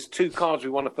 This one is 2 cards we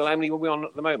want to fill. How many are we on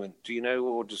at the moment? Do you know,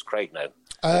 or does Craig know?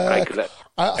 How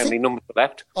many numbers are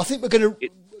left? I think we're going to...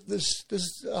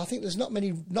 I think there's not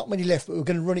many left, but we're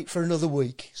going to run it for another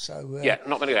week. So yeah,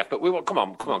 not many left. But we want. Come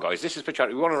on, guys. This is for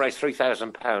charity. We want to raise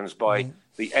 £3,000 by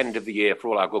the end of the year for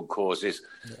all our good causes,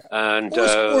 and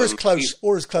or as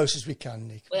close as we can,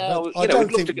 Nick. Well, we'd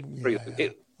love to get the free.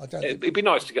 It'd be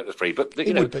nice to get the free, but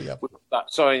we've got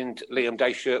that signed Liam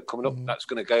Day shirt coming up. That's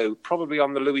going to go probably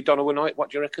on the Louis Donovan night.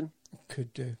 What do you reckon?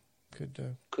 Could do.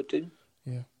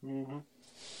 Yeah. Mm-hmm.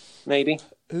 Maybe.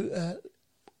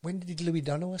 When did Louis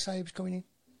Donovan say he was coming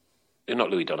in?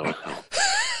 Not Louis Donovan.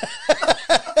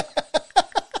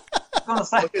 I'm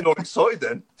getting all excited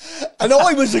then. And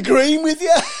I was agreeing with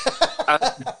you.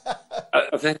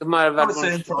 I think I might have had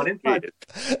one.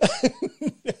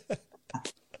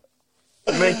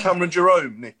 You mean Cameron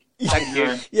Jerome, Nick? Thank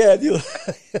you. Yeah.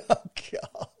 Oh,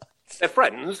 God. They're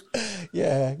friends.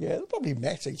 Yeah, they probably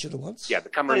met each other once. Yeah, the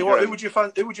Cameron. Hey, who would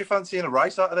you fancy in a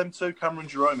race out of them two? Cameron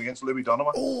Jerome against Louis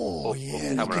Donovan. Oh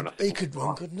yeah, he could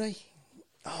run, couldn't he?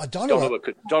 Oh,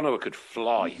 Donovan could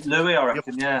fly. Louis, I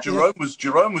reckon. Yeah.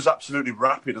 Jerome was absolutely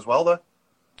rapid as well, though.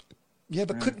 Yeah,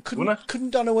 but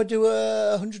couldn't Donovan do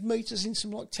 100 metres in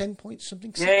some 10 point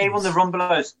something? Yeah, he won the run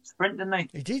below sprint, didn't he?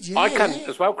 He did, yeah. I can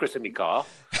as well, Chris, in my car.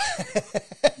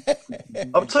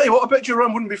 I'll tell you what, I bet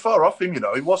Jerome wouldn't be far off him, He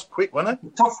was quick, wasn't he?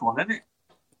 Tough one, isn't it?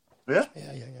 Yeah.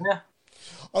 Yeah.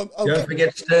 Okay. Don't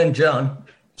forget Stern John.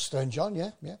 Stern John, yeah.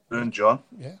 Stern John.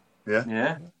 Yeah,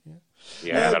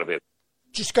 that'll be it.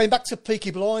 Just going back to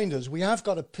Peaky Blinders, we have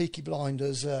got a Peaky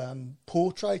Blinders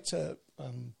portrait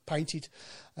painted.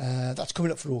 That's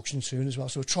coming up for auction soon as well.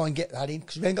 So we'll try and get that in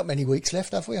because we ain't got many weeks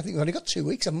left, have we? I think we've only got 2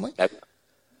 weeks, haven't we?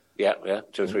 Yeah,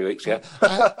 2 or 3 weeks, yeah.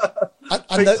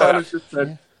 Pete Taylor's just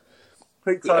said.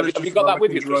 Pete Taylor's have you got that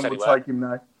with you, Chris, would take him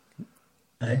now.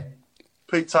 Hey?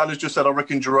 Pete Taylor's just said, I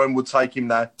reckon Jerome would take him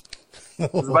now.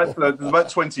 There's about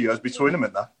 20 years between them,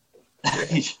 isn't there?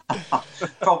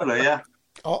 Probably, yeah.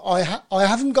 I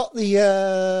haven't got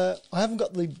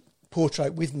the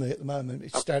portrait with me at the moment.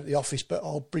 It's down at the office, but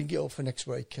I'll bring it up for next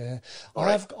week.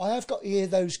 I have got here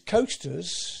those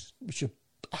coasters, which are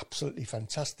absolutely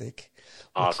fantastic.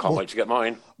 I can't wait to get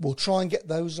mine. We'll try and get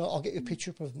those. I'll get you a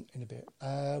picture of them in a bit.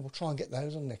 We'll try and get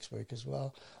those on next week as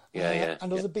well.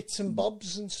 And other bits and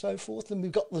bobs and so forth. And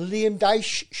we've got the Liam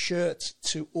Dash shirt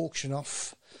to auction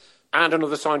off. And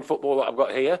another signed football that I've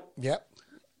got here. Yep.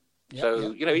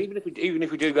 So even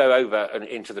if we do go over and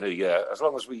into the new year, as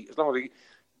long as we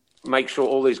make sure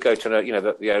all these go to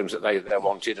the homes that they're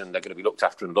wanted and they're going to be looked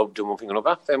after and loved and one thing or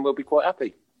another, then we'll be quite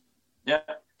happy. Yeah.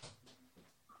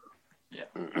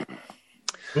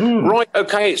 Right.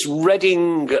 Okay. It's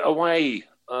Reading away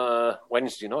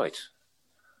Wednesday night.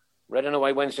 Reading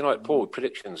away Wednesday night. Paul,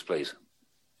 predictions, please.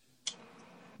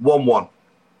 1-1.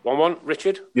 1-1.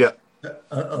 Richard. Yeah.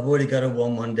 I've already got a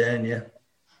 1-1 down. Yeah.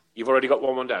 You've already got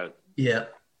 1-1 down. Yeah.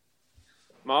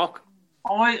 Mark?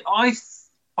 I've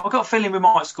got a feeling we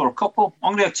might score a couple.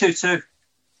 I'm going to go 2-2.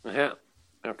 Yeah.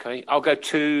 Okay. I'll go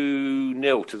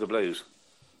 2-0 to the Blues.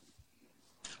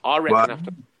 I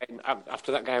reckon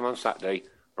after that game on Saturday,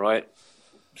 right,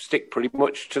 stick pretty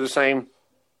much to the same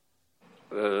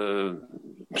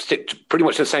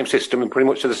system and pretty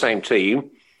much to the same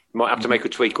team. Might have to make a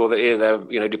tweak or here there,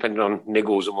 depending on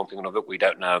niggles and one thing or another we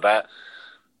don't know about.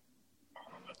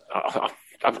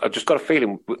 I've just got a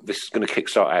feeling this is going to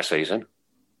kickstart our season.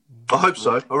 I hope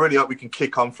so. I really hope we can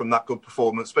kick on from that good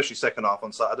performance, especially second half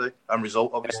on Saturday, and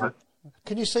result, obviously.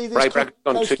 Can you see these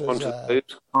coasters?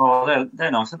 Oh,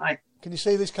 they're nice, aren't they? Can you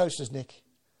see these coasters, Nick?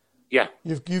 Yeah.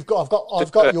 I've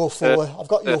got your four. I've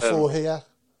got your four here.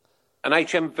 An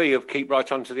HMV of Keep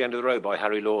Right On to the End of the Road by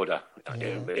Harry Lauder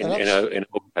in a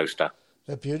coaster.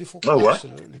 They're beautiful. Oh, wow.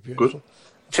 Absolutely beautiful.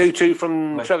 Good. 2-2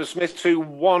 from Trevor Smith,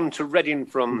 2-1 to Reading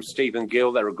from Stephen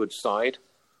Gill. They're a good side.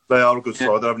 They are a good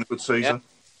side. They're having a good season. Yeah.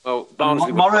 Well,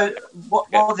 Barnsley. What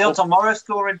are the odds on Morrow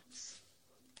scoring?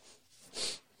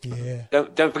 Yeah.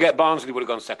 Don't forget Barnsley would have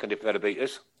gone second if they'd have beat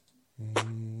us.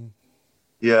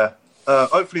 Yeah.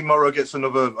 Hopefully Morrow gets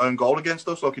another own goal against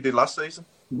us like he did last season.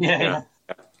 Yeah.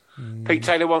 Pete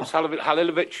Taylor wants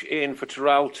Halilovic in for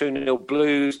Tyrrell, 2-0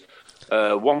 Blues,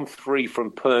 1-3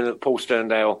 from Paul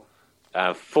Sterndale,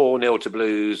 4-0 to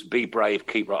Blues, be brave,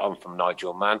 keep right on from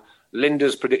Nigel Mann.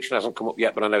 Linda's prediction hasn't come up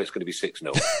yet, but I know it's going to be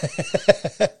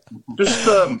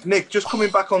 6-0. Nick, just coming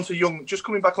back onto young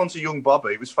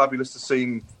Bobby, it was fabulous to see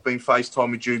him being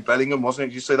FaceTime with Jude Bellingham, wasn't it?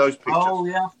 Did you see those pictures? Oh,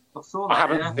 yeah. I saw that. I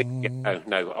haven't seen it yet.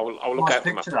 No. I'll look out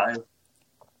for that.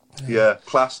 Yeah,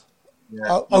 class.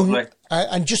 Yeah,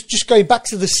 and just going back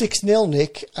to the 6-0,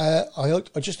 Nick, I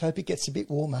just hope it gets a bit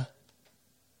warmer.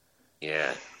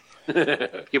 Yeah.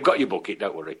 You've got your bucket,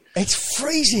 don't worry. It's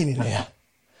freezing in here.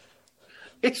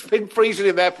 It's been freezing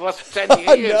in there for the last 10 years.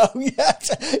 I know, yeah.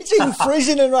 It's even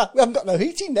freezing and we haven't got no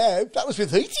heating now. That was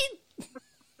with heating.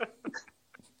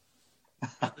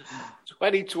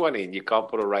 2020 and you can't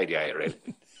put a radiator in.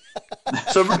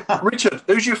 So, Richard,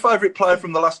 who's your favourite player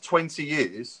from the last 20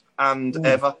 years and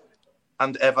ever?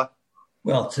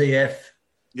 Well, TF.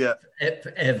 Yeah.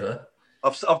 Ever.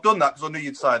 I've done that because I knew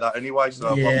you'd say that anyway.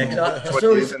 So yeah,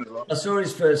 I saw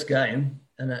his first game,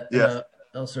 and I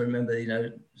also remember,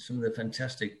 some of the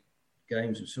fantastic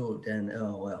games we saw down there.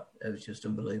 Oh, wow, that was just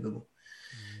unbelievable.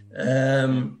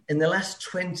 In the last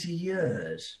 20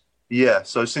 years. Yeah,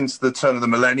 so since the turn of the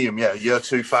millennium, year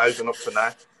 2000 up to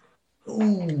now.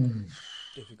 Ooh.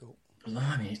 Difficult.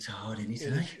 Blimey, it's hard, isn't it?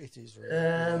 It is.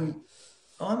 Really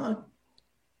oh,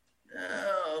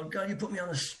 God, you put me on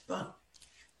the spot.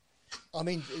 I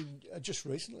mean, just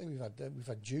recently we've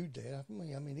had Jude there, haven't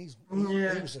we? I mean, he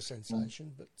was a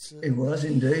sensation, but he was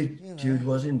indeed. You know. Jude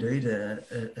was indeed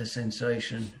a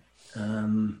sensation.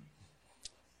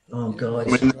 Oh God!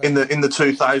 I mean, in the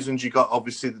 2000s, you got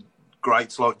obviously the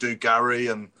greats like Duke Gary,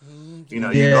 and you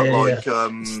got you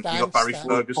got Barry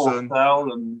Ferguson,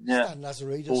 Stan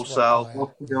Lazaridis, Paul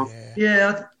Sell.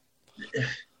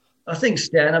 I think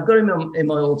Stan. I've got him in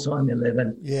my all-time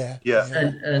 11. Yeah.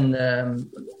 And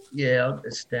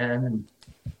Stan and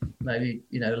maybe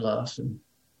Larsson.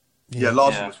 Yeah,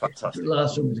 Larsson was fantastic.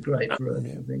 Larsson was great for us,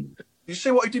 I think. Did you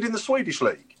see what he did in the Swedish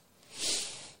league?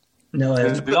 No, I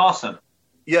haven't. Larsson.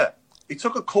 Yeah, he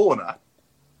took a corner,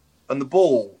 and the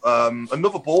ball,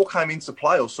 another ball came into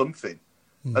play or something,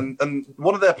 and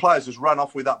one of their players just ran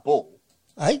off with that ball.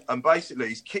 Hey? And basically,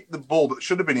 he's kicked the ball that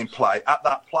should have been in play at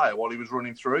that player while he was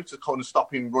running through to kind of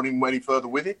stop him running any further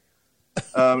with it.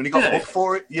 And he got booked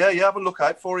for it. Yeah, have a look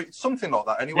out for it. It's something like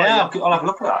that. Anyway, I'll have a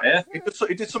look at that. Yeah,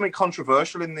 he did something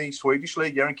controversial in the Swedish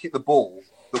league. Yeah, and kicked the ball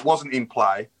that wasn't in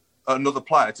play at another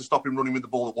player to stop him running with the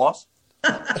ball that was.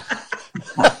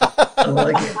 I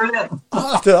like it. Brilliant.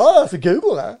 I'll have to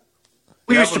Google that.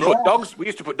 We used to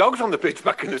put dogs on the pitch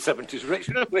back in the 70s, Rich,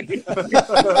 didn't we?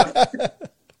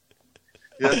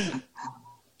 Yeah.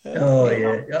 Oh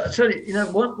yeah. So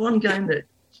one game that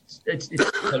it's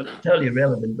totally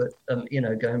irrelevant, but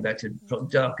going back to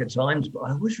darker times. But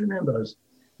I always remember I was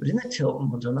in that Cheltenham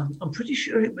one time. I'm pretty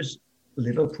sure it was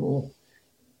Liverpool,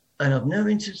 and I've never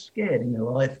been so scared in my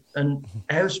life. And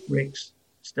house bricks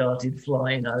started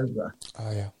flying over.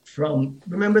 Oh yeah.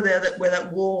 Remember where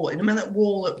that wall? Remember that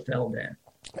wall that fell down?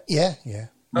 Yeah.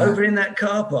 Over in that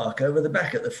car park, over the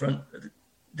back at the front,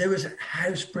 there was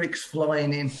house bricks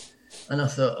flying in, and I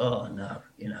thought, oh no,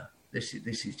 this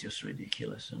is just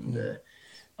ridiculous. And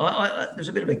there's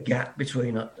a bit of a gap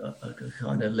between. I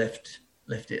kind of left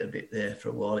it a bit there for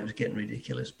a while. It was getting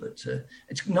ridiculous, but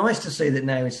it's nice to see that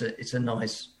now it's a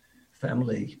nice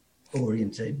family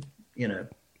oriented.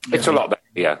 It's a lot better.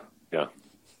 Yeah.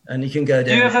 And you can go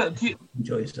down. Do you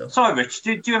enjoy yourself. Sorry, Rich.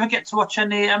 Do you ever get to watch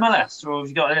any MLS, or have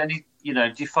you got any?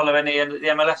 Do you follow any of the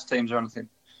MLS teams or anything?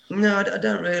 No, I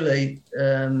don't really.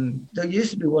 There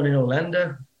used to be one in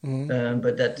Orlando,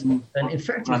 but that's and in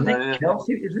fact, it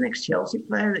was an ex-Chelsea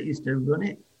player that used to run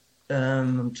it.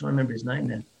 I'm trying to remember his name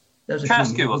now. That was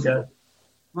Petrescu, was it?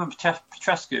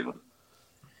 Petrescu.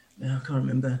 No, I can't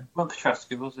remember. Not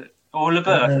Petrescu, was it? Or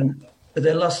LeBert? But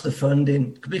they lost the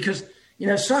funding because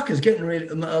soccer's getting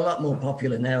a lot more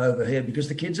popular now over here because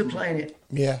the kids are playing it.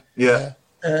 Yeah.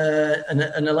 And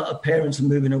a lot of parents are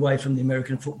moving away from the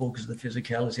American football because of the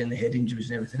physicality and the head injuries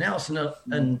and everything else. And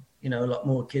a lot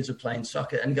more kids are playing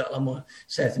soccer, and got a lot more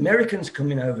South Americans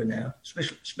coming over now,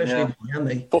 especially in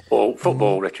Miami.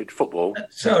 Football, Richard, football.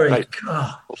 Sorry,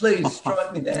 God, please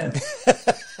strike me down.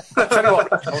 I tell you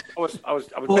what, I was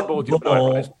a bit bored the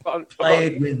other night.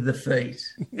 Played with the feet.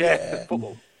 Yeah,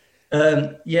 football.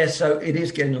 So it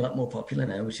is getting a lot more popular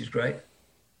now, which is great.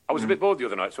 I was a bit bored the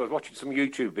other night, so I was watching some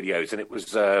YouTube videos, and it was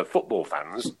football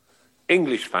fans,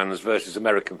 English fans versus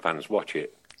American fans. Watch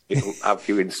it. It'll have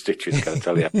you in stitches, can I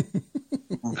tell you.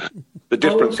 The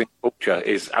difference in culture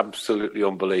is absolutely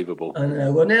unbelievable. I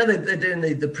know. Well, now they're doing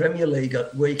the Premier League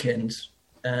at weekends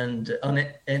and on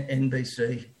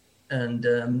NBC, and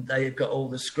they've got all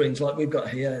the screens like we've got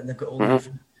here, and they've got all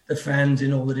the fans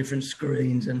in all the different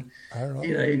screens, and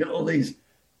you've got all these.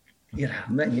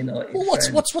 Man United. Well, what's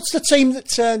the team that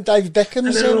David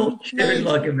Beckham's? And they're all cheering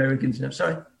like Americans now.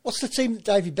 Sorry. What's the team that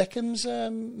David Beckham's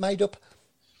made up?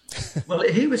 Well,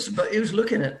 he was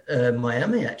looking at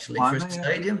Miami actually for a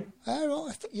stadium. Oh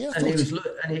right, and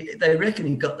they reckon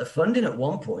he got the funding at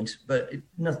one point, but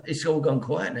it's all gone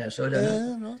quiet now. So I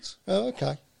don't know. Right. Oh,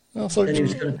 okay. They're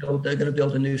going to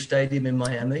build a new stadium in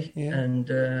Miami and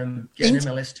get an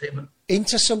MLS team.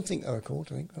 Into something, I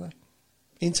think. Right?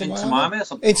 Into Miami or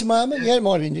something? Into Miami, yeah, it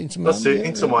might have been into Miami. That's it,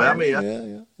 into Miami,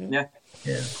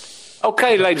 yeah.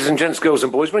 Okay, ladies and gents, girls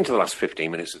and boys, we're into the last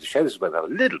 15 minutes of the show. This is where we have a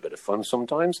little bit of fun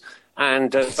sometimes. And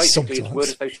basically, it's word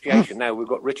association. Now, we've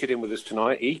got Richard in with us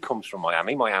tonight. He comes from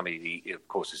Miami. Miami, of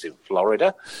course, is in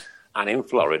Florida. And in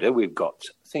Florida, we've got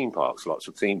theme parks, lots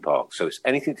of theme parks. So it's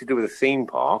anything to do with a theme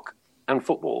park and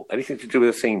football. Anything to do with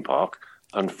a theme park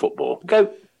and football.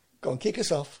 Go on, kick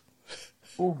us off.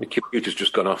 The computer's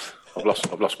just gone off. I've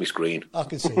lost my screen. I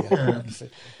can see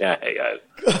it. Yeah, there you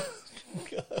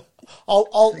go.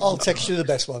 I'll text you the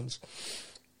best ones.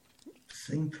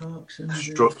 Theme parks and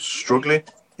struggling.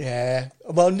 Yeah.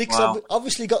 Well, Nick's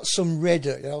obviously got some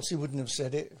ready, else he wouldn't have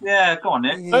said it. Yeah, go on,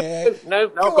 Nick. Yeah.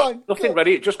 No, I've got nothing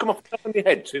ready. It just come off the top of my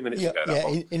head 2 minutes ago.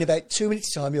 Yeah, in about 2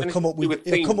 minutes' time, you'll come up with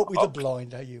a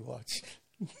blinder, you watch.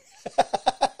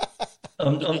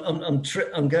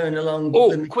 I'm going along.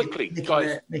 Oh, the quickly,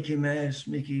 guys! Mickey Mouse,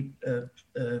 Mickey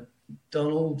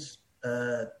Donald's.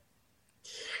 No,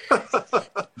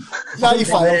 you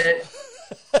failed.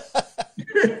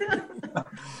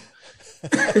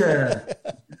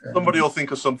 Somebody will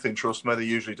think of something, trust me, they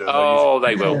usually do. Oh,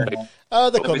 they will. Oh,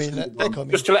 they're coming. They're coming.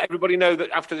 Just to let everybody know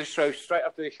that after the show, straight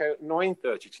after the show at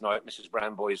 9:30 tonight, Mrs.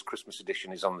 Brownboy's Christmas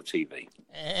edition is on the TV.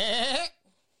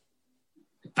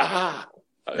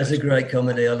 That's a great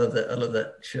comedy. I love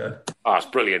that show. Oh, it's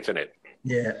brilliant, isn't it?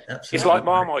 Yeah, absolutely. It's like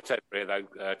Marmite over here,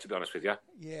 though, to be honest with you.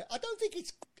 Yeah, I don't think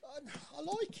it's... I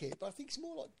like it, but I think it's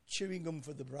more like chewing gum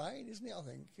for the brain, isn't it? I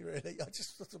think, really. I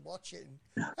just sort of watch it and,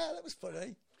 that was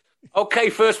funny. Okay,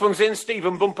 first one's in,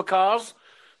 Stephen Bumper Cars.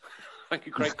 Thank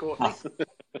you, Craig Courtney.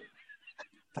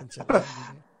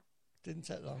 Didn't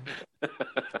take long.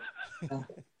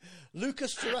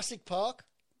 Lucas Jurassic Park.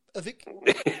 Vic.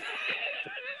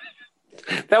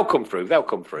 They'll come through.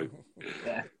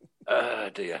 Yeah.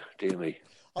 Dear me.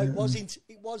 It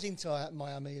was into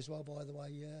Miami as well, by the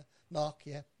way. Mark,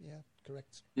 yeah,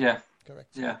 correct. Yeah,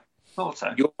 correct. Yeah, thought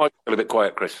so. Your mic a little bit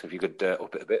quiet, Chris. If you could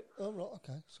up it a bit. Oh right,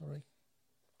 okay, sorry.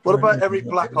 What about Eric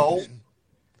Blackhole?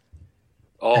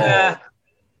 Oh,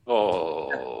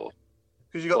 oh.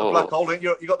 Because you got the black hole, ain't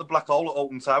you? You got the black hole at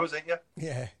Alton Towers, ain't you?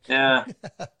 Yeah.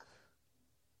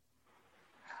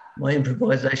 My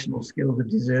improvisational skills have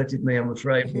deserted me, I'm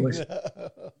afraid, boys.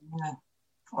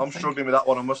 I'm struggling with that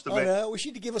one, I must admit. I know. We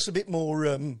should give us a bit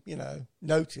more,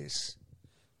 notice.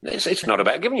 It's not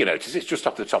about giving you notice. It's just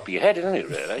off the top of your head, isn't it,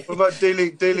 really? What about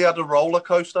Dealey had a roller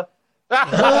coaster?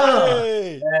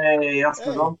 Hey, that's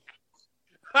good one.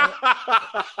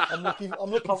 I'm looking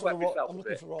for right.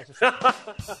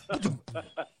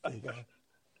 There you go.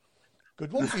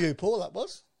 Good one for you, Paul. That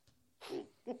was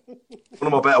one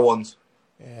of my better ones.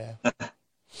 Yeah.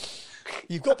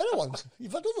 You've got better ones.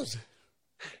 You've had others.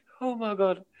 Oh my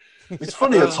God. It's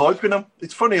funnier typing them.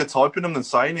 It's funnier typing them than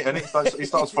saying it, and it's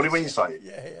not as funny when you say it.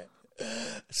 Yeah.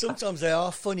 Sometimes they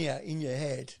are funnier in your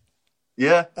head.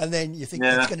 Yeah. And then you think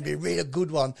that's going to be a really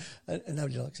good one, and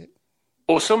nobody likes it.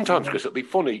 Or sometimes, Chris, it'll be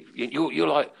funny. You're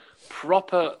like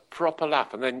proper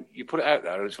laugh, and then you put it out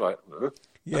there, and it's like,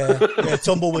 yeah,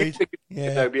 tumbleweed.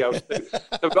 Yeah. Nobody else do.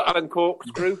 They've got Alan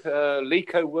Corkscrew,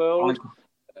 Lico World,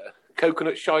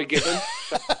 Coconut Shy Gibbon.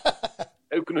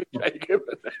 Coconut Shy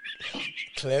Gibbon.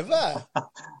 Clever.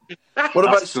 What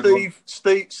about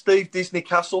Steve Disney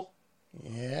Castle?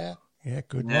 Yeah,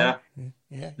 good one.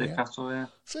 Yeah. Castle, yeah.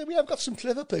 So we have got some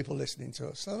clever people listening to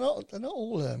us. They're not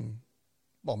all.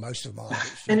 Well, most of them are.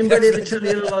 Anybody ever tell you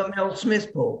you look like Mel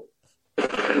Smith, Paul?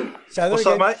 What's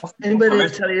that, mate? Anybody ever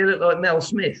tell you you look like Mel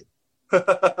Smith? You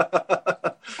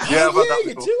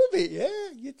do a bit, yeah.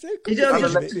 You do.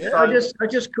 I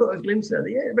just caught a glimpse of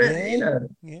it.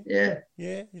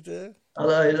 Yeah, you do.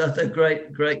 Although that's a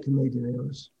great comedian he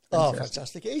was. Oh,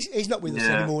 fantastic! He's not with us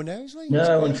anymore now, is he?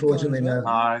 No, unfortunately,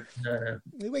 no.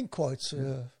 He went quite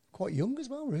young as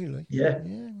well, really. Yeah.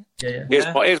 Here's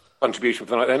my contribution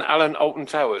for the night then. Alan Alton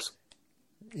Towers.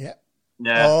 Yeah.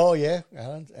 Oh, yeah.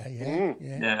 Alan.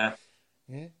 Yeah.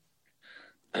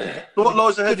 So what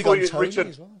lies ahead for you,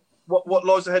 Richard? Well. What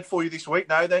lies ahead for you this week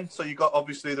now? Then, so you got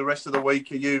obviously the rest of the week.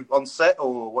 Are you on set,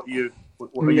 or what are you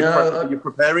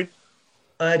preparing?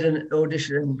 I had a couple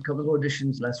of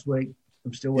auditions last week.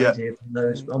 I'm still waiting to hear from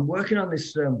those. I'm working on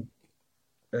this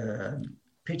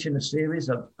pitching a series.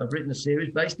 I've written a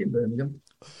series based in Birmingham,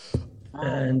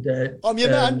 and I'm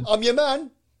your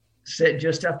man. Set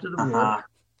just after the war,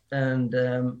 and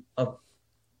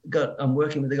I'm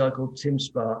working with a guy called Tim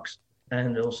Sparks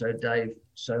and also Dave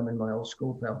Soman, my old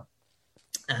school pal,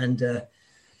 and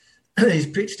he's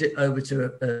pitched it over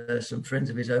to some friends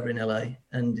of his over in LA,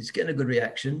 and it's getting a good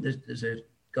reaction. There's a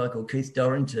guy called Keith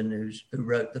Dorrington who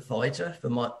wrote The Fighter for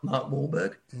Mark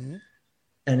Wahlberg. Mm-hmm.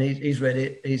 And he's read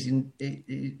it.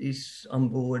 He's on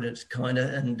board. It's kind of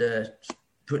and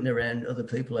putting around other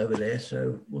people over there.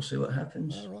 So we'll see what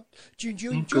happens. All right. Do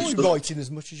you enjoy writing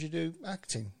as much as you do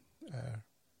acting?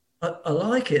 I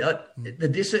like it.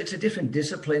 It's a different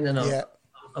discipline, and I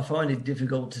find it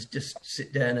difficult to just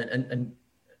sit down and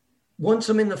once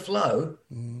I'm in the flow,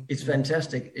 it's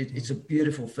fantastic. It's a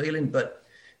beautiful feeling, but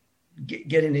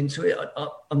getting into it,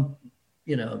 I'm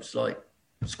it's like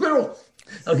squirrel.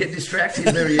 I'll get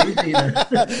distracted very easy.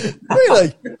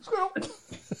 Really? Squirrel.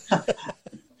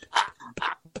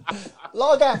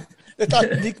 Lager.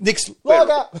 Nick's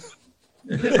lager.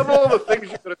 Of all the things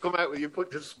you're going to come out with, you put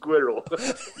the squirrel.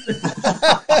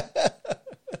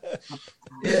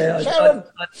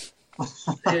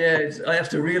 I have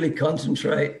to really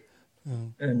concentrate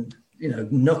and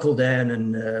knuckle down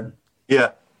and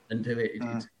do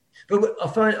it. I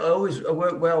find I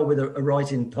work well with a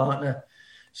writing partner,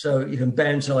 so you can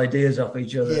bounce ideas off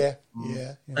each other.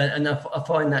 Yeah. And I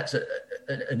find that's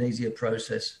an easier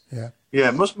process.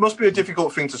 Yeah. Must be a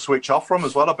difficult thing to switch off from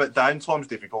as well. I bet downtime's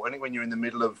difficult, isn't it, when you're in the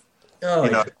middle of,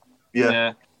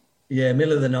 Yeah,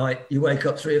 middle of the night. You wake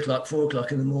up 3 o'clock, 4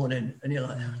 o'clock in the morning, and you're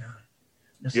like, no,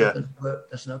 that's not going to work.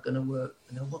 That's not going to work.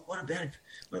 And then, what about it?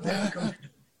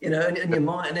 In your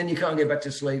mind, and then you can't get back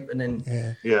to sleep, and then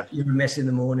you're a mess in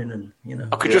the morning, and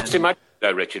I could just imagine,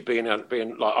 though, Richard, being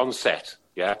like on set,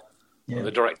 and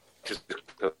the director's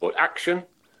action,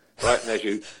 right, and there's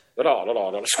you,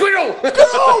 squirrel,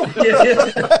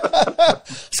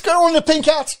 squirrel and the pink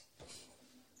hat.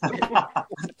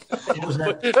 What was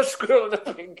that? A squirrel and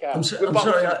a pink hat. I'm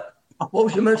sorry. What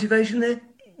was your motivation there?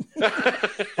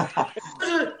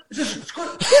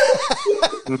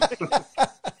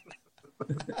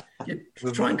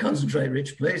 Try and concentrate,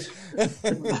 Rich, please.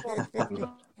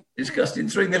 It's costing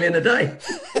 $3 million a day.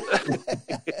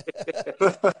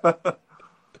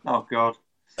 Oh God.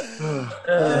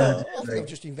 I think I've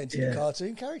just invented a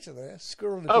cartoon character there.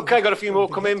 Squirrel. Okay, got a few more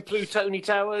come in. Plutony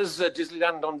Towers,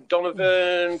 Disneyland on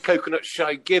Donovan, Coconut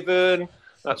Shy Gibbon.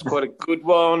 That's quite a good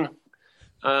one.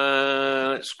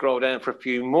 Let's scroll down for a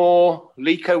few more.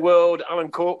 Lico World, Alan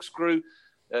Corkscrew,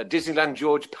 Disneyland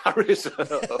George Paris.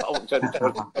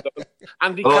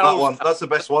 Andy Carousel. That one. That's the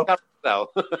best one.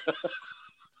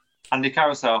 Andy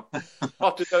Carousel.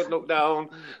 Potter Don't Look Down.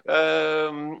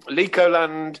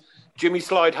 Legoland. Jimmy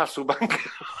Slide Hasselbank.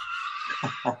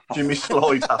 Jimmy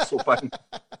Slide Hasselbank.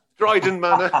 Dryden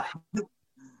Manor.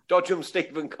 Dodgem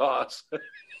Stephen Cars.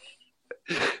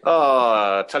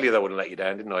 I tell you, they wouldn't let you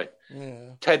down, didn't I?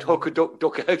 Yeah. Ted Hooker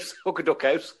Duck House.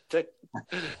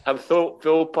 And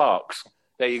Phil Parks.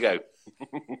 There you go.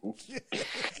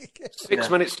 6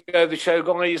 minutes to go, the show,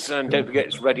 guys. And don't forget,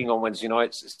 it's Reading on Wednesday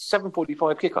nights. It's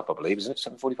 7:45 kickoff, I believe, isn't it?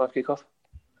 7:45 kickoff?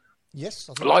 Yes.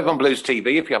 Live on Blues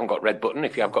TV if you haven't got Red Button.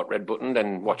 If you have got Red Button,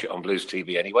 then watch it on Blues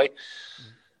TV anyway.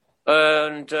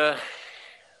 And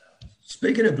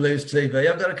speaking of Blues TV,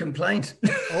 I've got a complaint.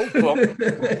 Oh,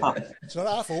 it's not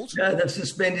our fault. No, they've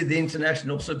suspended the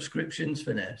international subscriptions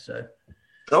for now. So,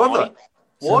 what?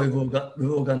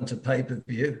 We've all gone to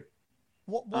pay-per-view.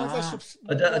 Why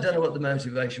I don't know what the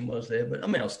motivation was there, but I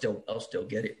mean, I'll still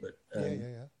get it. But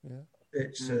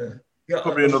it's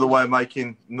probably another way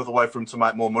for them to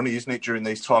make more money, isn't it? During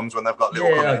these times when they've got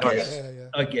little.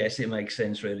 I guess it makes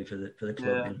sense really for the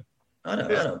club. Yeah. I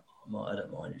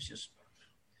don't mind. It's just,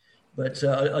 but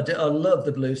I love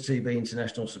the Blues TV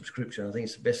international subscription. I think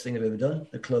it's the best thing I've ever done.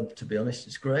 The club, to be honest,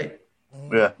 it's great.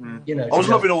 Yeah, I was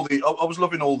loving all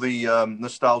the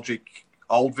nostalgic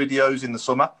old videos in the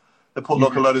summer. They put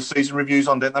like a load of season reviews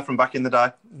on, didn't they, from back in the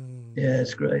day? Yeah,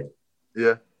 it's great.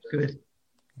 Yeah, good.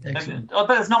 Excellent. I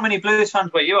bet there's not many Blues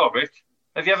fans where you are, Rich.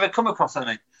 Have you ever come across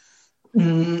any?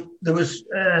 There was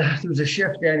a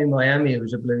chef down in Miami who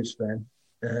was a Blues fan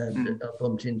that I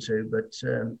bumped into, but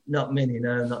not many.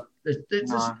 No, not.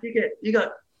 You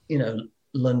got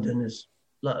London. There's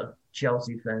a lot of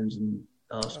Chelsea fans and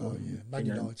Arsenal,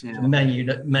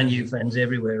 Man U fans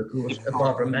everywhere, of course,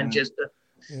 apart from Manchester.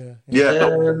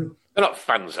 They're not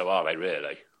fans, though, are they?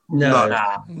 Really? No.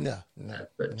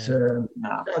 But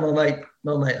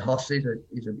my mate Hoss, he's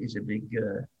a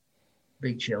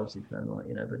big Chelsea fan, But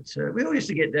we all used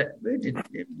to get that. We did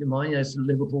mine, some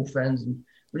Liverpool fans, and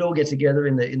we'd all get together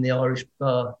in the Irish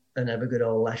bar and have a good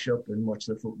old lash up and watch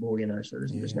the football. So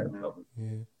there's no problem.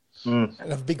 And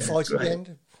have a big fight at the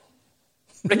end.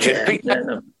 Richard,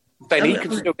 then he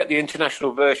can still get the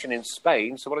international version in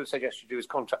Spain. So what I would suggest you do is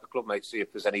contact the club, mate, see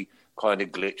if there's any kind of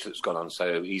glitch that's gone on.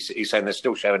 So he's saying they're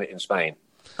still showing it in Spain.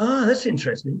 Oh, that's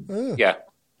interesting. Yeah.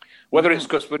 Whether it's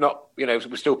because we're not,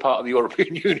 we're still part of the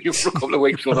European Union for a couple of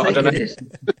weeks or not, I don't know. It's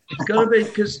got to be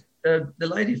because the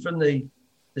lady from the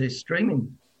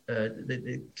streaming,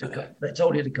 they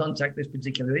told you to contact this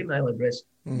particular email address.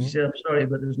 She said, "I'm sorry,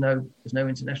 but there's no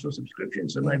international subscription,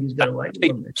 so maybe he's got away with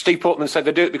it." Steve Portman said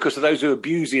they do it because of those who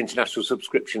abuse the international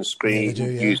subscription screen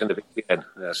using the VPN.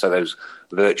 So those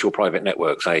virtual private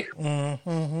networks, eh?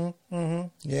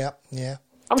 Yeah.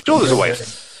 I'm sure there's a way.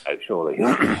 Surely.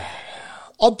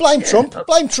 I'll blame Trump.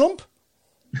 Blame Trump.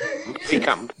 Lee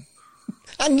Camp.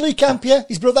 And Lee Camp,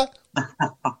 his brother.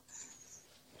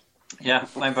 Yeah,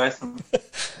 blame both.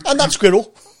 And that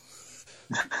squirrel.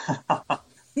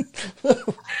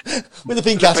 With the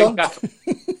pink hat on.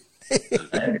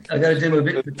 I got to do a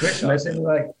bit for Christmas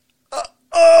anyway.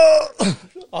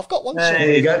 I've got one.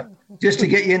 There you go. Just to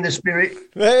get you in the spirit.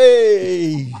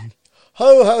 Hey!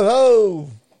 Ho, ho, ho!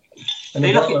 And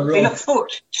you look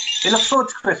forward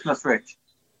to Christmas, Rich.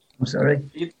 I'm sorry?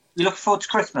 You look forward to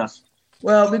Christmas?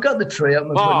 Well, we've got the tree up.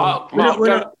 Mark, don't do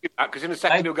that, because in a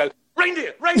second he'll go,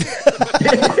 reindeer!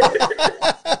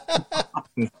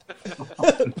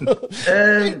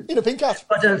 In a pink hat.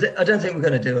 I don't think we're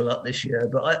going to do a lot this year,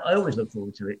 but I always look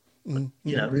forward to it. You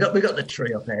know, we got the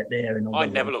tree up out there, and all. I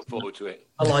never look forward to it.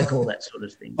 I like all that sort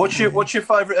of thing. What's your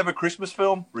favourite ever Christmas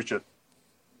film, Richard?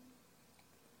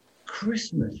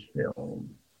 Christmas film?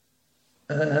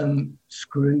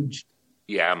 Scrooge.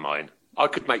 Yeah, mine. I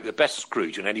could make the best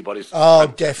Scrooge in anybody's. Oh,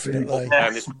 definitely.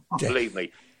 Believe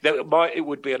me. It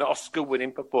would be an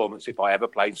Oscar-winning performance if I ever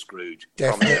played Scrooge.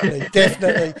 Definitely,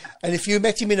 definitely. And if you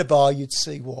met him in a bar, you'd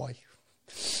see why.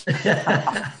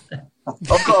 I've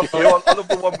got a few. I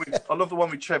love the one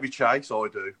with Chevy Chase. I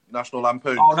do. National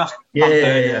Lampoon. Oh,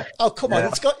 yeah. Oh, come on!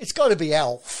 It's got to be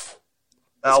Elf.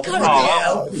 Elf.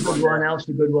 Elf's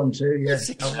a good one too. Yeah.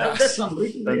 That's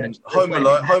unbelievable. Home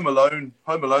Alone.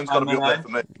 Home Alone's got to be up there for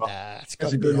me.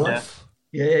 That's a good one.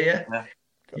 Yeah.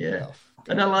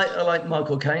 And I like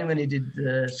Michael Caine when he did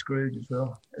Scrooge as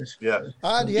well. Yeah.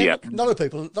 And none of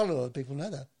the people know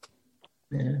that.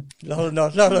 Yeah. No.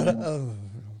 Oh.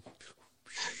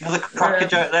 Another cracker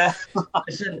joke there.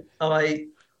 Listen,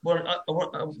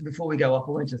 before we go up,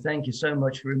 I wanted to thank you so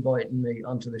much for inviting me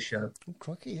onto the show. Oh,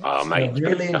 crikey, yes. Oh, mate. I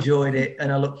really enjoyed it,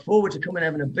 and I look forward to coming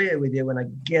and having a beer with you when I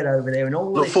get over there. And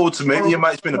all look forward to meeting you,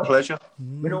 mate. It's been a pleasure.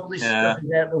 When all this stuff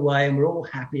is out of the way and we're all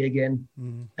happy again.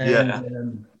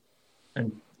 It'd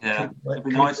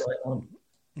be nice. Right on.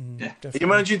 Are you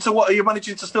managing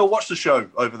to still watch the show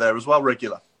over there as well,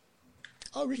 regular?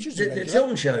 Oh, Richard's the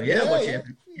Tilton show, I watch it.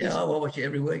 I watch it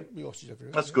every week.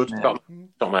 That's good. Stop,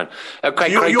 man.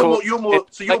 Okay, you're more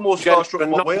starstruck than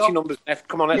what we are. 90 numbers left.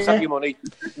 Come on, let's have your money.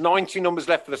 90 numbers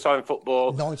left for the Silent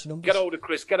Football. 90 numbers. Get hold of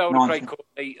Chris. Get hold of Craig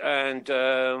Courtney, and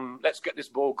let's get this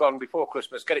ball gone before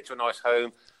Christmas. Get it to a nice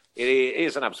home. It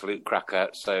is an absolute cracker.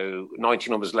 So 90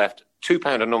 numbers left.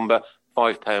 £2 a number.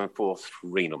 £5 for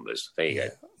 3 numbers. There you go.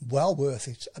 Well worth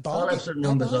it. I'll have some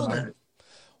numbers on there.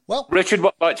 Well, Richard,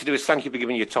 what I'd like to do is thank you for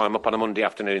giving your time up on a Monday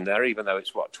afternoon there, even though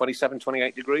it's, 27,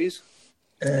 28 degrees?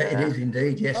 It is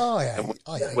indeed, yes. Oh, yeah. And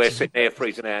we're sitting here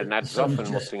freezing our nads off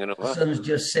and watching another. The sun's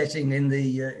just setting in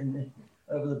the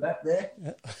over the back there.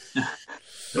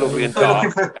 Lovely and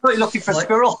dark. Looking for a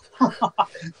squirrel.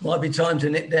 Might be time to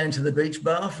nip down to the beach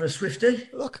bar for a Swifty.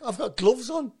 Look, I've got gloves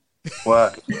on.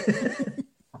 Wow.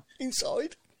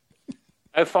 Inside.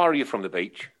 How far are you from the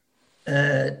beach?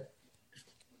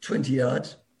 20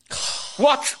 yards.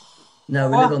 What? No,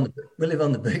 we live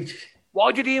on the beach.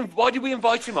 Why did we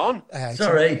invite him on?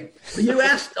 Sorry. But you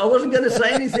asked. I wasn't going to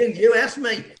say anything. You asked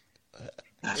me.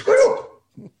 Squirrel.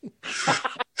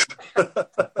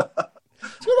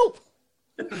 Squirrel.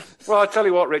 Well, I tell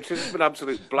you what, Richard, it's been an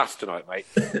absolute blast tonight, mate.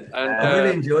 And I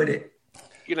really enjoyed it.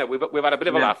 You know, we've had a bit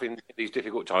of a laugh in these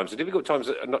difficult times. The difficult times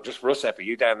are not just for us, for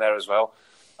you down there as well.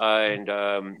 And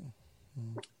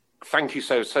thank you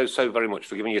so very much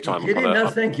for giving your time.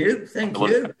 Thank you.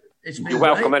 You're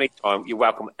welcome anytime. You're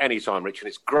welcome anytime, Richard.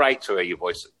 It's great to hear your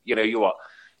voice. You know,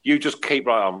 you just keep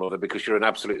right on, brother, because you're an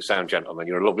absolute sound gentleman.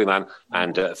 You're a lovely man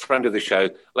and a friend of the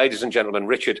show. Ladies and gentlemen,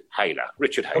 Richard Haylor.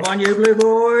 Come on, you blue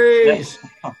boys.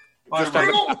 Just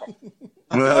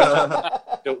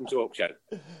Tilton Talk Show.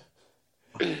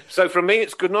 So from me,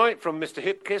 it's good night from Mr.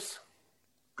 Hipkiss.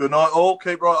 Good night, all.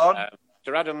 Keep right on.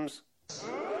 Mr. Adams.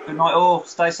 Good night, all.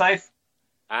 Stay safe.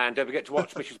 And don't forget to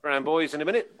watch Mrs. Brown Boys in a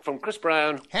minute from Chris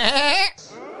Brown. And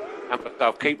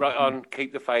myself, keep right on,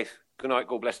 keep the faith. Good night,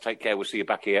 God bless, take care. We'll see you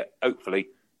back here, hopefully,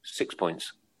 6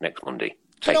 points next Monday.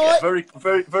 Take care. Very,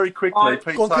 very, very quickly,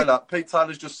 Pete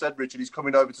Taylor's just said, Richard, he's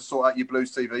coming over to sort out your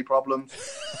Blues TV problems.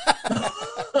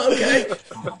 Okay.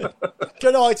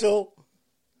 Good night, all.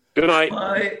 Good night.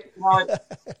 Bye. Bye.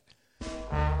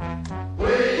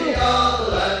 We are the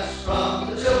lads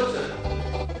from the Tilton.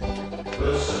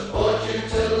 We'll support you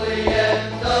till the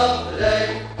end of the day.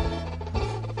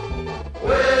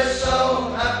 We're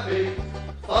so happy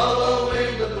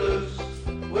following the Blues.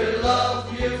 We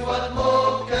love you, what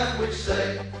more can we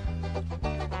say?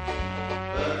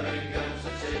 Birmingham's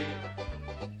the team.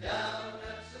 Down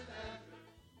at St Andrews.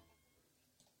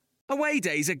 Away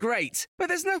days are great, but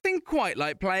there's nothing quite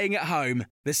like playing at home.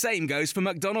 The same goes for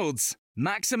McDonald's.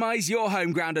 Maximise your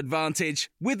home ground advantage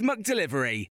with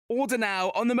McDelivery. Order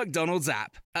now on the McDonald's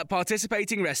app. At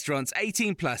participating restaurants,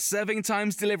 18 plus serving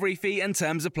times, delivery fee and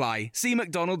terms apply. See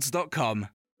mcdonalds.com.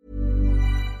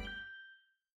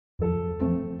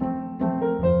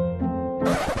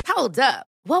 Hold up.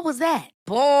 What was that?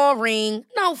 Boring.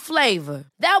 No flavor.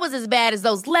 That was as bad as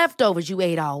those leftovers you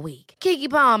ate all week. Keke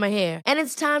Palmer here, and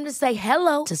it's time to say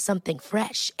hello to something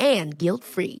fresh and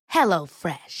guilt-free. Hello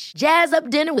Fresh. Jazz up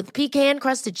dinner with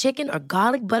pecan-crusted chicken or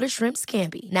garlic butter shrimp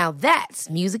scampi. Now that's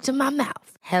music to my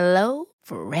mouth. Hello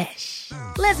Fresh.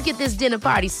 Let's get this dinner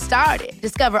party started.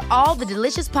 Discover all the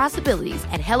delicious possibilities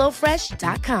at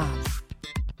HelloFresh.com.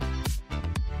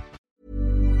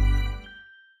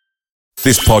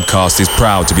 This podcast is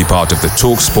proud to be part of the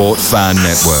TalkSport Fan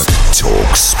Network.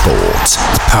 TalkSport.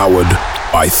 Powered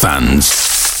by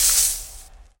fans.